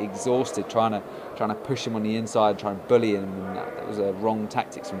was exhausted trying to push him on the inside, trying to bully him, and that was a wrong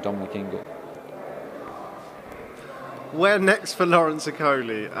tactics from Dominic Ingle. Where next for Lawrence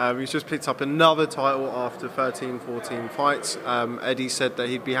OKOLIE? He's just picked up another title after 13-14 fights. Eddie said that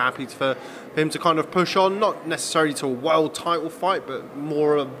he'd be happy for him to kind of push on, not necessarily to a world title fight, but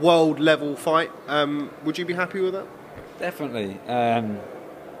more a world level fight. Would you be happy with that? Definitely.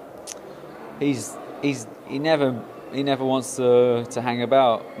 He never wants to hang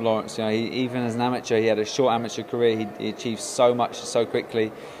about, Lawrence. You know, even as an amateur, he had a short amateur career. He achieved so much so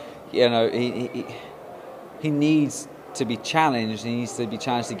quickly. You know, he needs to be challenged. He needs to be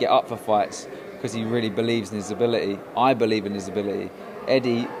challenged to get up for fights because he really believes in his ability. I believe in his ability.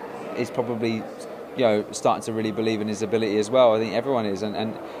 Eddie is probably, starting to really believe in his ability as well. I think everyone is.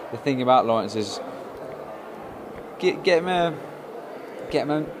 And the thing about Lawrence is get him a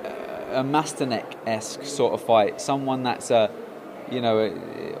Masterneck-esque sort of fight. Someone that's in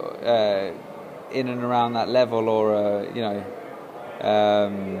and around that level, or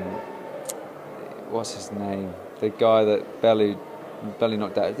what's his name? The guy that Belly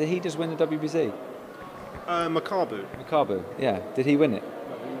knocked out. Did he just win the WBC? McGUIGAN, yeah. Did he win it?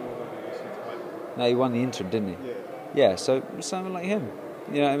 No, he won the interim, didn't he? Yeah, so someone like him.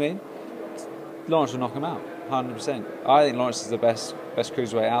 You know what I mean? Lawrence will knock him out, 100%. I think Lawrence is the best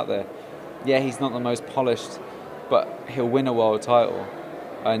cruiserweight out there. Yeah, he's not the most polished, but he'll win a world title,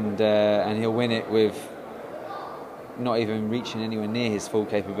 and he'll win it with not even reaching anywhere near his full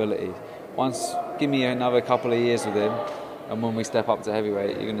capabilities. Give me another couple of years with him, and when we step up to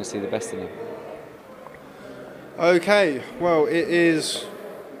heavyweight, you're going to see the best in him. Okay, well, it is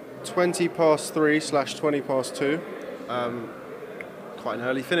 3:20/2. Quite an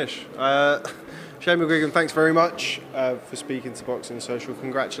early finish. Shane McGUIGAN, thanks very much for speaking to Boxing Social.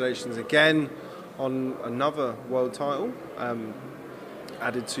 Congratulations again on another world title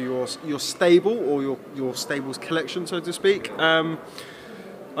added to your stable, or your stable's collection, so to speak. I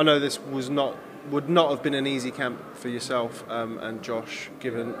know this was not would not have been an easy camp for yourself and Josh,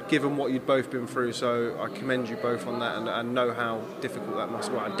 given what you'd both been through. So I commend you both on that, and know how difficult that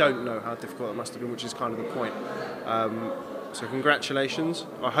must. Well, I don't know how difficult that must have been, which is kind of the point. So congratulations.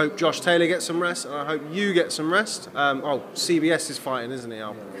 I hope Josh Taylor gets some rest, and I hope you get some rest. CBS is fighting, isn't he,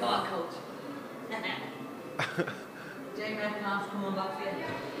 Al? Come on, coach. Jay Metcalf's coming back for you.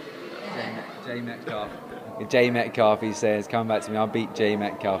 Jay Metcalf, he says, come back to me. I beat Jay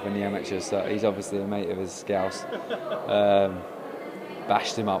Metcalf in the amateurs, so he's obviously a mate of his Scouse.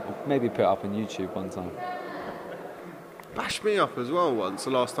 Bashed him up, maybe put it up on YouTube one time. Bashed me up as well once,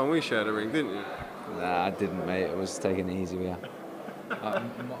 the last time we shared a ring, didn't you? Nah, I didn't, mate. It was taking it easy with you.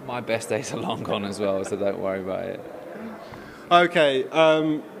 My best days are long gone as well, so don't worry about it. Okay,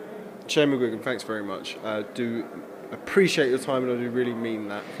 Shane McGuigan, thanks very much. Do appreciate your time, and I do really mean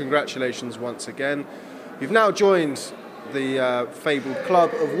that. Congratulations once again. You've now joined the fabled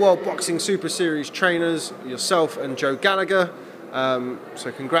club of World Boxing Super Series trainers, yourself and Joe Gallagher.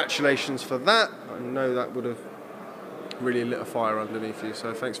 So congratulations for that. I know that would have really lit a fire underneath you.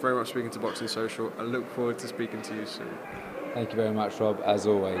 So thanks very much for speaking to Boxing Social. I look forward to speaking to you soon. Thank you very much, Rob, as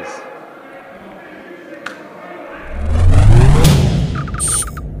always.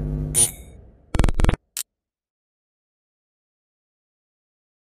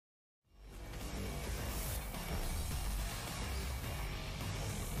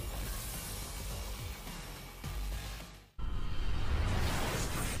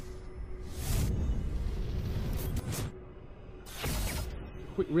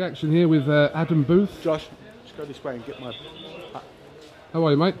 Quick reaction here with Adam Booth. Josh, just go this way and get my... How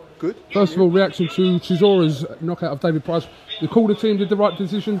are you, mate? Good. First of all, reaction to Chisora's knockout of David Price. The Calder team did the right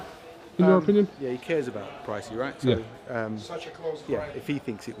decision, in your opinion? Yeah, he cares about Pricey, right? So, such a close fight. Yeah, if he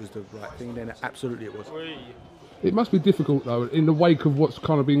thinks it was the right thing, then absolutely it was. It must be difficult, though, in the wake of what's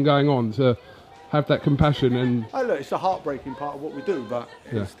kind of been going on, to have that compassion and... Oh, look, it's the heartbreaking part of what we do, but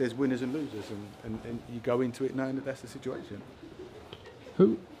there's winners and losers, and you go into it knowing that that's the situation.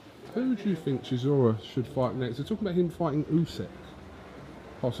 Who do you think Chisora should fight next? They're talking about him fighting USYK,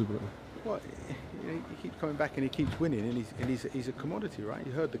 possibly. Well, he keeps coming back and he keeps winning, and he's a commodity, right?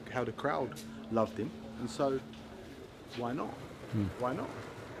 You heard how the crowd loved him, and so why not? Why not?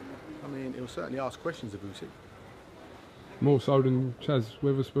 I mean, he'll certainly ask questions of USYK. More so than Chaz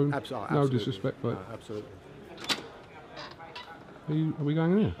Witherspoon? Absolutely. No disrespect, but... No, absolutely. Are we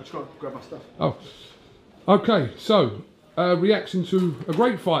going in here? I'll just go grab my stuff. Oh. Okay, so... reaction to a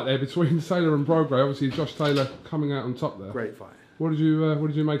great fight there between Taylor and PROGRAIS. Obviously, Josh Taylor coming out on top there. Great fight. What did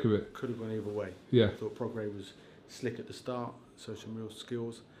you make of it? Could have gone either way. Yeah. I thought PROGRAIS was slick at the start, so some real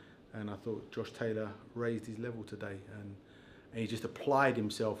skills, and I thought Josh Taylor raised his level today, and he just applied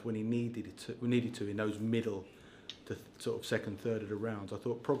himself when he needed to in those middle to sort of second, third of the rounds. I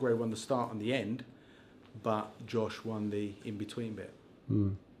thought PROGRAIS won the start and the end, but Josh won the in-between bit.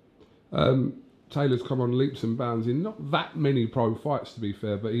 Taylor's come on leaps and bounds in not that many pro fights, to be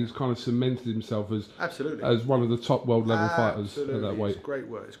fair, but he's kind of cemented himself as one of the top world level fighters at that weight. It's great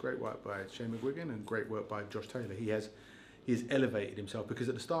work. It's great work by Shane McGuigan and great work by Josh Taylor. He's elevated himself, because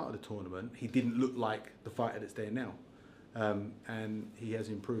at the start of the tournament he didn't look like the fighter that's there now, and he has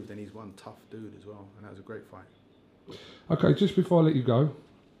improved, and he's one tough dude as well, and that was a great fight. Okay, just before I let you go,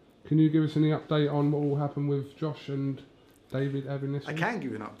 can you give us any update on what will happen with Josh and David having this? I can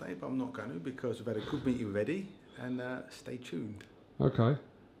give you an update, but I'm not going to, because we've had a good meeting with Eddie, and stay tuned. Okay.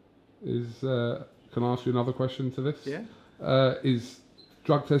 Can I ask you another question to this? Yeah. Is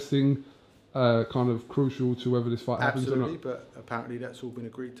drug testing kind of crucial to whether this fight happens or not? Absolutely, but apparently that's all been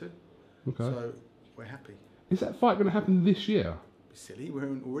agreed to. Okay. So we're happy. Is that fight going to happen this year? It's silly, we're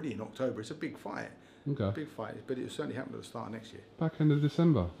already in October. It's a big fight. Okay. Big fight, but it'll certainly happen at the start of next year. Back end of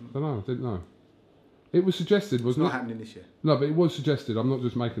December? I don't know, I didn't know. It was suggested, wasn't it? It's not happening this year. No, but it was suggested. I'm not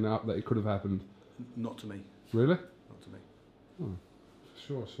just making it up that it could have happened. Not to me. Really? Not to me. Oh, for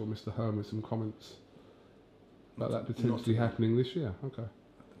sure. I saw Mr. Hearn with some comments about that potentially happening this year. Okay.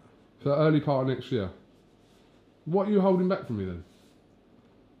 So early part of next year. What are you holding back from me then?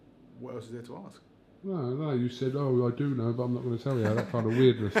 What else is there to ask? No, you said, oh, I do know, but I'm not going to tell you. That kind of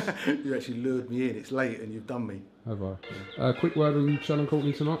weirdness. You actually lured me in. It's late and you've done me. Have I? Yeah. Quick word on Shannon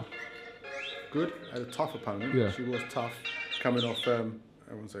Courtenay tonight. Good. Had a tough opponent. Yeah. She was tough. Coming off...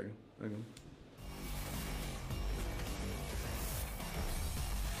 one second. Hang on.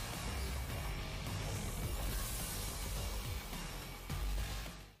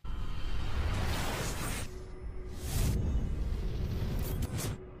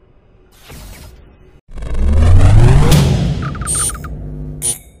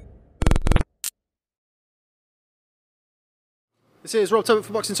 This is Rob Tobit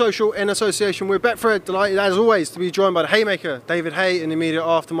for Boxing Social in association with Betfred. Delighted as always to be joined by the haymaker, David Haye, in the immediate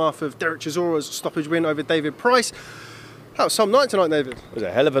aftermath of Derek Chisora's stoppage win over David Price. That was some night tonight, David. It was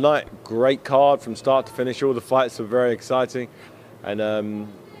a hell of a night. Great card from start to finish. All the fights were very exciting. And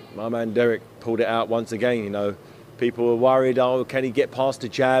my man Derek pulled it out once again. You know, people were worried, oh, can he get past the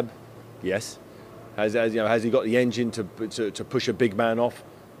jab? Yes. Has he got the engine to push a big man off?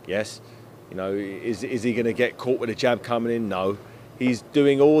 Yes. You know, is he going to get caught with a jab coming in? No. He's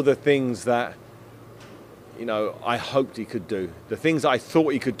doing all the things that, you know, I hoped he could do. The things I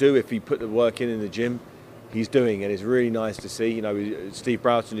thought he could do if he put the work in the gym, he's doing, and it's really nice to see. You know, Steve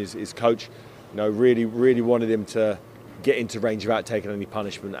Broughton, his coach, you know, really wanted him to get into range without taking any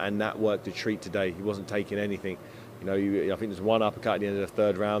punishment, and that worked a treat today. He wasn't taking anything. You know, I think there's one uppercut at the end of the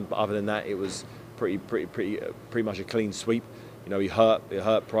third round, but other than that, it was pretty much a clean sweep. You know, he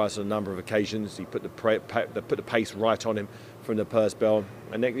hurt Price on a number of occasions. He put the pace right on him from the purse bell,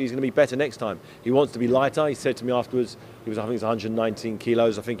 and he's going to be better next time. He wants to be lighter. He said to me afterwards, I think it's 119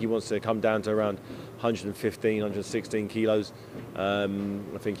 kilos. I think he wants to come down to around 115, 116 kilos. I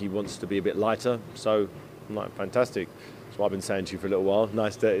think he wants to be a bit lighter. So, I'm like, fantastic. That's what I've been saying to you for a little while.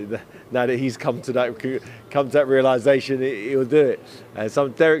 Nice that now that he's come to that realization, he'll do it.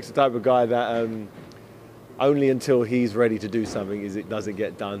 And Derek's the type of guy that only until he's ready to do something it doesn't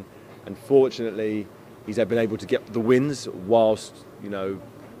get done. And fortunately, he's been able to get the wins whilst, you know,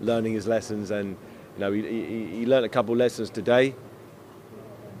 learning his lessons. And, you know, he learned a couple of lessons today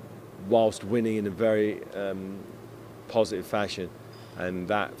whilst winning in a very positive fashion. And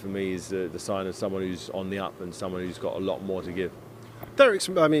that, for me, is the sign of someone who's on the up and someone who's got a lot more to give. Derek's,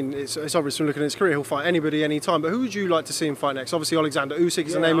 I mean, it's obvious from looking at his career, he'll fight anybody, anytime. But who would you like to see him fight next? Obviously, Alexander Usyk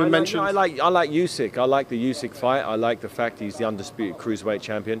is the name we mentioned. I like Usyk. I like the Usyk fight. I like the fact he's the undisputed cruiserweight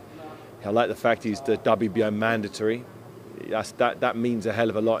champion. I like the fact he's the WBO mandatory. That means a hell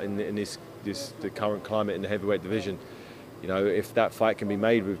of a lot in the current climate in the heavyweight division. You know, if that fight can be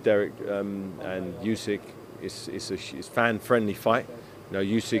made with Derek and Usyk, it's a fan-friendly fight. You know,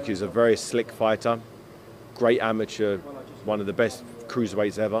 Usyk is a very slick fighter, great amateur, one of the best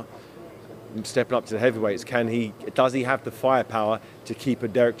cruiserweights ever. Stepping up to the heavyweights, does he have the firepower to keep a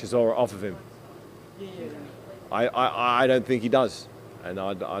Derek Chisora off of him? I don't think he does, and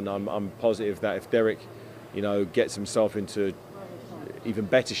I'm positive that if Derek, you know, gets himself into even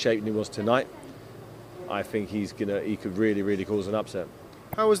better shape than he was tonight, I think he could really cause an upset.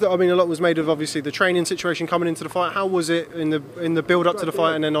 How was that? I mean, a lot was made of obviously the training situation coming into the fight. How was it in the build up to the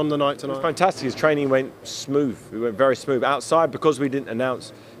fight and then on the night tonight? It was fantastic. His training went smooth. It went very smooth. Outside, because we didn't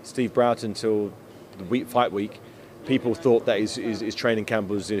announce Steve Broughton until the fight week, people thought that his training camp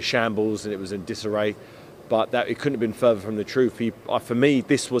was in shambles and it was in disarray. But it couldn't have been further from the truth. For me,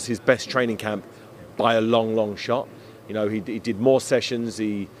 this was his best training camp by a long shot. You know, he did more sessions.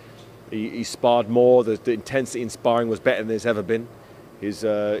 He sparred more. The intensity in sparring was better than it's ever been. His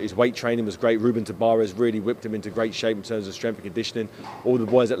weight training was great. Ruben Tabarez really whipped him into great shape in terms of strength and conditioning. All the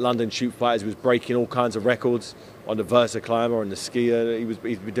boys at London Shoot Fighters, he was breaking all kinds of records on the Versa Climber, on the skier.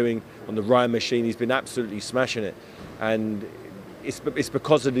 He's been doing on the Ryan machine. He's been absolutely smashing it. And it's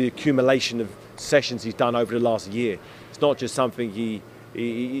because of the accumulation of sessions he's done over the last year. It's not just something you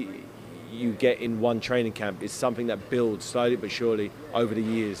get in one training camp. It's something that builds slowly but surely over the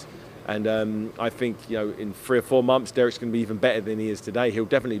years. And I think, you know, in 3 or 4 months, Derek's going to be even better than he is today. He'll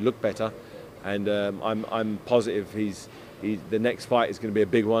definitely look better, and I'm positive the next fight is going to be a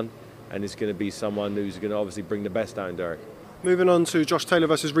big one, and it's going to be someone who's going to obviously bring the best out in Derek. Moving on to Josh Taylor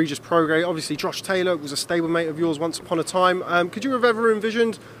versus Regis PROGRAIS. Obviously, Josh Taylor was a stablemate of yours once upon a time. Could you have ever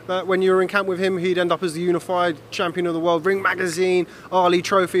envisioned that when you were in camp with him, he'd end up as the unified champion of the world, Ring Magazine, Ali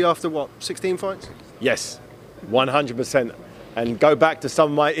Trophy after, what, 16 fights? Yes, 100%. And go back to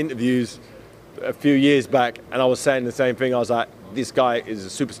some of my interviews a few years back, and I was saying the same thing. I was like, this guy is a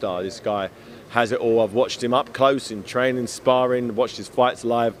superstar. This guy has it all. I've watched him up close in training, sparring, watched his fights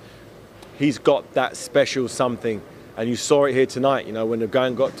live. He's got that special something. And you saw it here tonight. You know, when the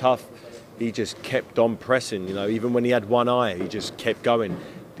going got tough, he just kept on pressing. You know, even when he had one eye, he just kept going.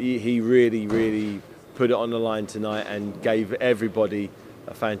 He really put it on the line tonight and gave everybody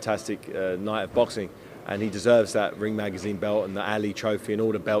a fantastic night of boxing. And he deserves that Ring Magazine belt and the Ali Trophy and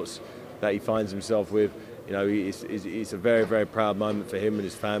all the belts that he finds himself with. You know, it's a very proud moment for him and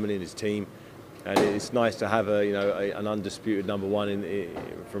his family and his team. And it's nice to have an undisputed #1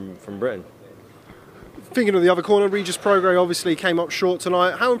 from Britain. Thinking of the other corner, Regis PROGRAIS obviously came up short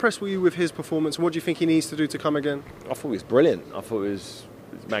tonight. How impressed were you with his performance, and what do you think he needs to do to come again? I thought it was brilliant. I thought it was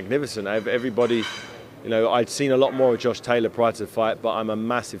magnificent. Everybody, you know, I'd seen a lot more of Josh Taylor prior to the fight, but I'm a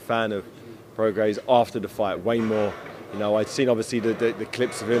massive fan of PROGRAIS after the fight, way more You know, I'd seen obviously the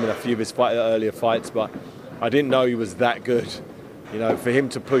clips of him in a few of his earlier fights, but I didn't know he was that good. You know, for him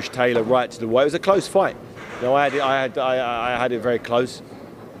to push Taylor right to the wall, it was a close fight. You know, I had it very close,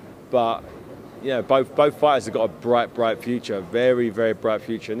 but you know, both fighters have got a bright future, a very bright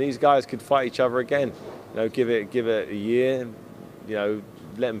future, and these guys could fight each other again. You know, give it a year, you know,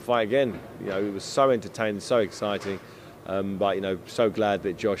 let them fight again. You know, it was so entertaining, so exciting, but you know, so glad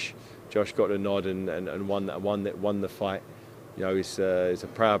that Josh got the nod and won the fight. You know, it's a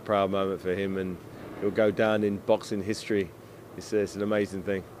proud moment for him, and he'll go down in boxing history. It's an amazing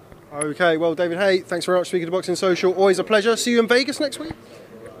thing. Okay, well, David Haye, thanks very much for speaking to Boxing Social. Always a pleasure. See you in Vegas next week.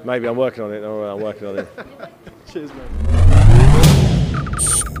 Maybe I'm working on it. All right, I'm working on it. Cheers, mate.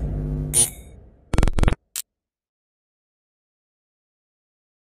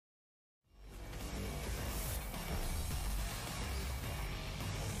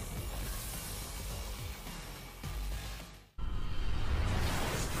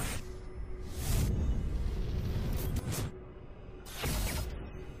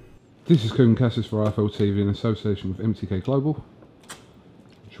 This is Kugan Cassis for IFL TV in association with MTK Global.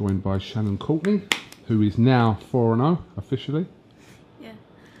 Joined by Shannon Courtenay, who is now 4-0 officially.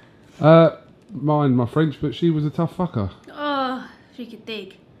 Yeah. Mind my French, but she was a tough fucker. Oh, she could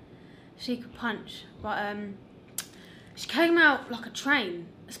dig. She could punch. But she came out like a train,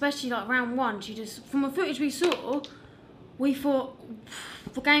 especially like round one. She just, from the footage we saw, we thought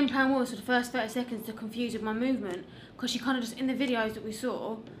the game plan was for the first 30 seconds to confuse with my movement, because she kind of just, in the videos that we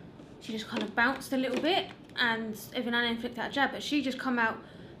saw, she just kind of bounced a little bit and every now and then flicked out a jab, but she just come out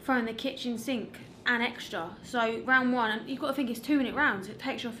throwing the kitchen sink and extra. So round one, and you've got to think it's 2-minute rounds, it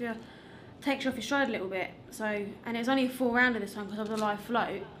takes you off your stride a little bit. So, and it was only a 4-rounder this time because I was a live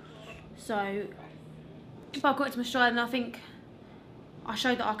float. So, but I got into my stride, and I think I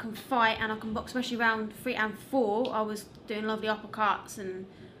showed that I can fight and I can box, especially round 3 and 4. I was doing lovely uppercuts and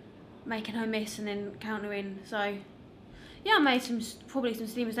making her miss and then countering. So yeah, I made probably some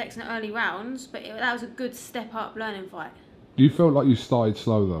silly mistakes in the early rounds, but that was a good step up learning fight. Do you feel like you started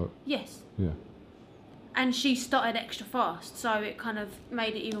slow though? Yes. Yeah. And she started extra fast, so it kind of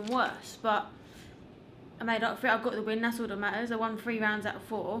made it even worse. But I made up for it. I got the win. That's all that matters. I won 3 rounds out of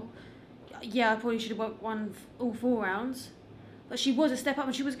 4. Yeah, I probably should have won all 4 rounds. But she was a step up,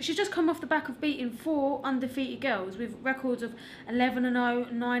 and she's just come off the back of beating 4 undefeated girls with records of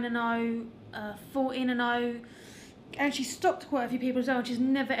 11-0, 9-0, 14-0. And she stopped quite a few people as well, and she's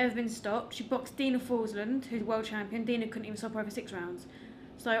never ever been stopped. She boxed Dina Forsland, who's world champion. Dina couldn't even stop her over 6 rounds.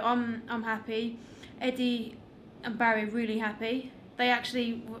 So I'm happy. Eddie and Barry really happy. They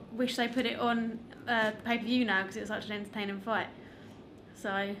actually wish they put it on pay-per-view now because it's such an entertaining fight.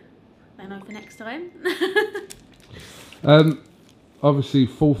 So they know for next time. Obviously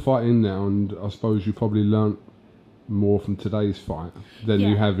full fight in now, and I suppose you probably learnt more from today's fight than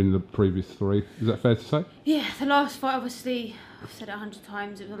you have in the previous 3. Is that fair to say? Yeah, the last fight, obviously, I've said it 100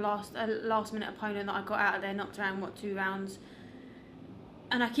 times, it was a last minute opponent that I got out of there, knocked around, 2 rounds.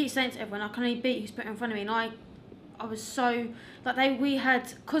 And I keep saying to everyone, I can only beat who's put in front of me. And I was so, like we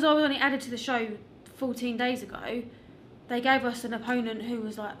had, because I was only added to the show 14 days ago, they gave us an opponent who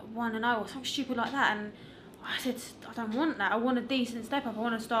was like 1-0 or something stupid like that. And I said, I don't want that. I want a decent step up. I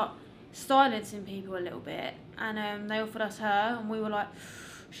want to start silencing people a little bit. And they offered us her, and we were like,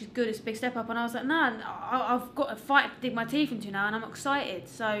 she's good, it's a big step up. And I was like, no, I've got a fight to dig my teeth into now, and I'm excited.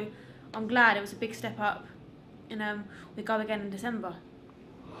 So I'm glad it was a big step up. And we go again in December.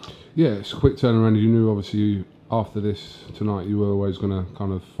 Yeah, it's a quick turnaround. You knew, obviously, after this tonight, you were always going to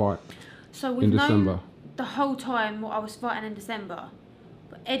kind of fight in December. The whole time what I was fighting in December.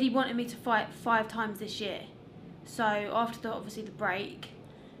 But Eddie wanted me to fight 5 times this year. So after obviously the break,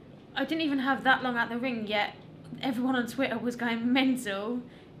 I didn't even have that long out the ring yet. Everyone on Twitter was going mental,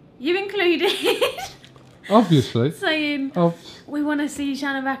 you included. Obviously. Saying, we want to see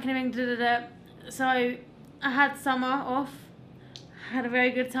Shannon back in the ring, da da da. So I had summer off, had a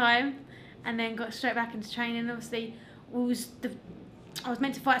very good time, and then got straight back into training. Obviously, I was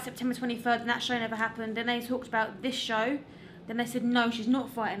meant to fight September 23rd, and that show never happened. Then they talked about this show. Then they said, no, she's not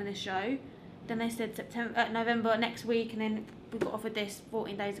fighting in this show. Then they said November next week, and then we got offered this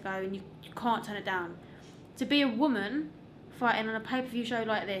 14 days ago, and you can't turn it down. To be a woman fighting on a pay-per-view show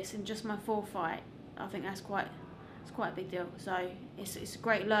like this in just my 4th fight, I think it's quite a big deal. So it's a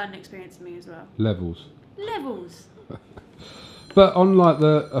great learning experience for me as well. Levels. But on like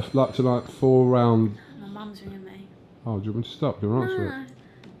tonight 4-round. My mum's ringing me. Oh, do you want me to stop? You're answering it.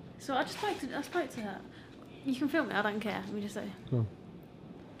 So I spoke to her. You can film it. I don't care. Let me just say. Go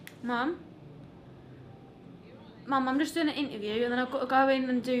on. Mum, I'm just doing an interview, and then I've got to go in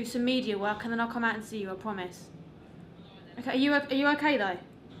and do some media work, and then I'll come out and see you, I promise. Okay, are you okay though?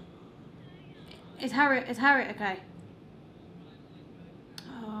 Is Harriet okay?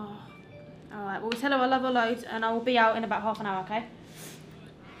 Oh, all right. Well, we'll tell her I love her loads, and I will be out in about half an hour. Okay.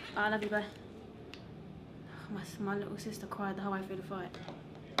 I love you, bye. My little sister cried the whole way through the fight.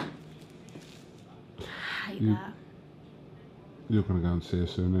 I hate that. You're gonna go and see her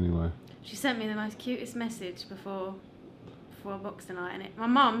soon anyway. She sent me the most cutest message before box tonight, and my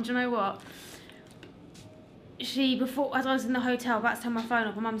mum, do you know what? As I was in the hotel about to turn my phone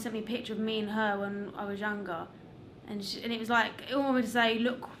off, my mum sent me a picture of me and her when I was younger, and it was like, it wanted me to say,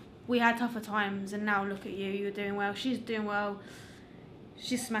 look, we had tougher times, and now look at you, you're doing well, she's doing well,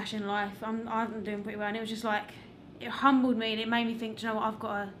 she's smashing life, I'm doing pretty well, and it was just like, it humbled me, and it made me think, do you know what,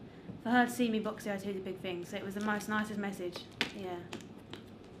 for her to see me box the O2 is a big thing, so it was the most nicest message, yeah.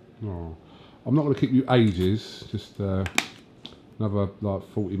 Oh, I'm not going to keep you ages, just another like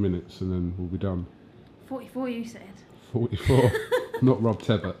 40 minutes and then we'll be done. 44 you said? 44, not Rob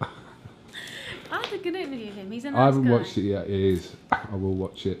Tebbett. I had a good interview with him, he's a nice I haven't guy. watched it yet, it is. I will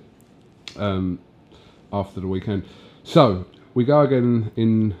watch it after the weekend. So, we go again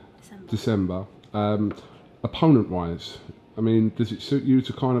in December. Opponent-wise, I mean, does it suit you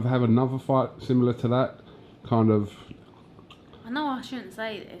to kind of have another fight similar to that? Kind of... I know I shouldn't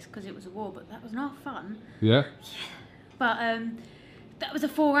say this because it was a war, but that was enough fun. Yeah? But that was a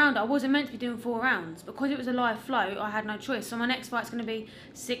 4-rounder. I wasn't meant to be doing 4 rounds. Because it was a live flow, I had no choice. So my next fight's going to be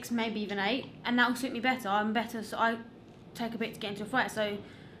 6, maybe even 8. And that'll suit me better. I'm better, so I take a bit to get into a fight. So it'll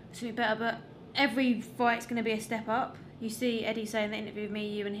suit me better. But every fight's going to be a step up. You see Eddie saying in the interview with me,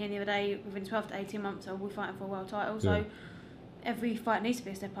 you and him the other day, within 12 to 18 months, we're fighting for a world title. Yeah. So every fight needs to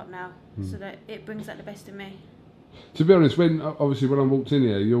be a step up now. So that it brings out the best in me. To be honest, when I walked in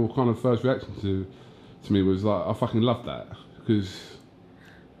here, your kind of first reaction to me was like, I fucking love that. Because...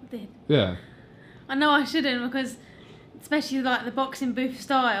 I did. Yeah. I know I shouldn't, because especially like the boxing booth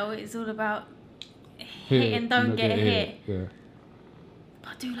style, it's all about hit and don't get a hit. Yeah.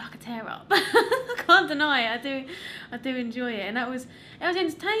 But I do like a tear up. I can't deny it. I do enjoy it, and it was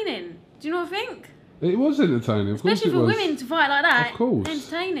entertaining. Do you know what I think? It was entertaining, of course it was. Especially for women to fight like that. Of course.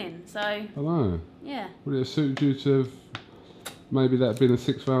 Entertaining, so... I know. Yeah. Would it have suited you to have maybe that been a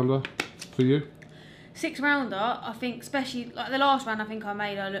 6-rounder for you? 6-rounder, I think, especially... Like the last round, I think I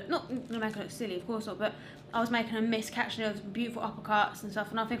made her look... Not going to make her look silly, of course not, but I was making a miss, catching her with beautiful uppercuts and stuff,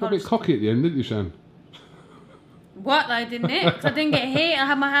 and I think Got a bit cocky at the end, didn't you, Shan? What though, didn't it? Because I didn't get hit, I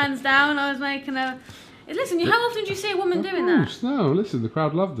had my hands down, I was making a... Listen, how often do you see a woman doing that? No, listen, the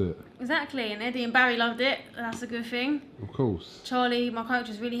crowd loved it. Exactly, and Eddie and Barry loved it. That's a good thing. Of course. Charlie, my coach,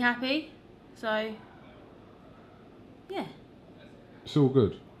 was really happy. So, yeah. It's all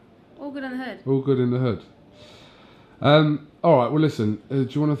good. All good in the hood. All good in the hood. All right, well, listen, do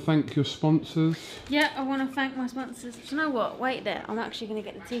you want to thank your sponsors? Yeah, I want to thank my sponsors. Do you know what? Wait there. I'm actually going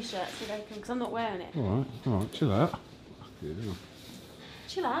to get the T-shirt so they can, because I'm not wearing it. All right, chill out.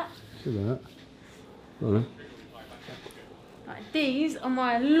 Chill out? Chill out. All right. Right, these are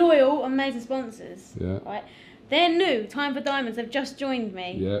my loyal, amazing sponsors. Yeah. Right, they're new. Time for Diamonds. They've just joined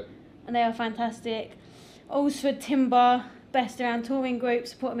me. Yeah. And they are fantastic. Alsford Timber, best around touring group,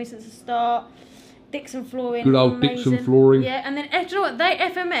 supported me since the start. Dixon Flooring. Good old amazing. Dixon Flooring. Yeah, and then do you know what? They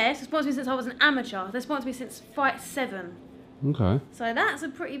FMS have sponsored me since I was an amateur. They sponsored me since Fight 7. Okay. So that's a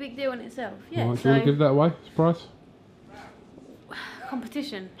pretty big deal in itself. Yeah. Right, do you want to give that away? Surprise.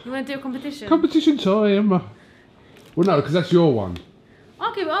 Competition. You want to do a competition? Competition time. Well, no, because that's your one.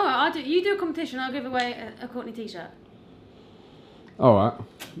 I'll give. All right, you do a competition. I'll give away a Courtenay T-shirt. All right.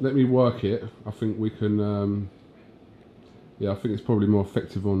 Let me work it. I think we can. Yeah, I think it's probably more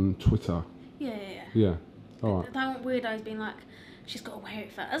effective on Twitter. Yeah. Yeah. All right. I don't want weirdos being like, she's got to wear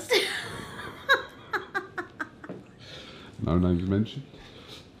it first. No names mentioned.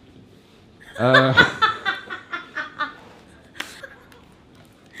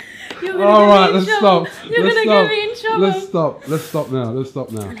 All right, let's stop. You're going to get me in trouble. Let's stop now. Let's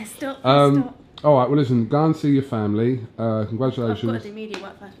stop. All right, well, listen, go and see your family. Congratulations. I've got to do media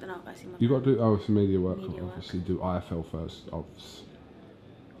work first, but no, I've got to see my You got to do, some media work. Media work. Obviously, do IFL first. Ovs.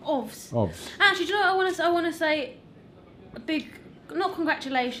 Ovs. Actually, do you know what I want to say? A big, not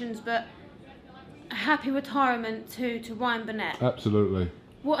congratulations, but a happy retirement to Ryan Burnett. Absolutely.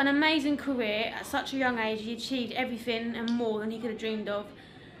 What an amazing career. At such a young age, he achieved everything and more than he could have dreamed of.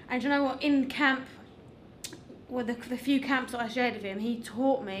 And do you know what? In camp, well, the few camps that I shared with him, he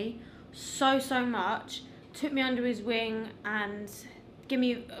taught me so much, took me under his wing and gave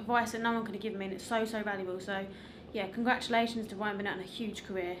me advice that no one could have given me, and it's so valuable. So, yeah, congratulations to Ryan Burnett on a huge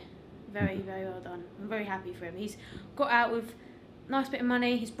career. Very well done. I'm very happy for him. He's got out with a nice bit of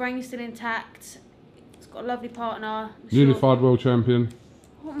money, his brain is still intact, he's got a lovely partner. Unified world champion.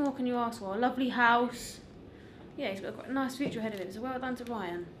 What more can you ask for? A lovely house. Yeah, he's got a nice future ahead of him, so well done to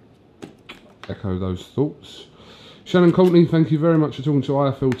Ryan. Echo those thoughts. Shannon, Courtney, thank you very much for talking to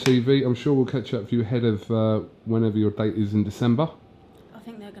IFL TV. I'm sure we'll catch up with you ahead of whenever your date is in December. I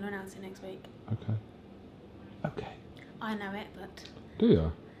think they're going to announce it next week. Okay. Okay. I know it, but... Do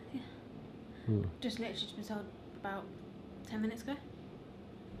you? Yeah. Oh. Just literally been told about 10 minutes ago.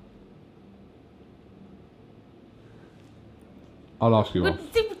 I'll ask you off.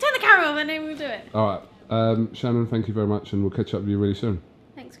 Turn the camera off and then we'll do it. All right. Shannon, thank you very much, and we'll catch up with you really soon.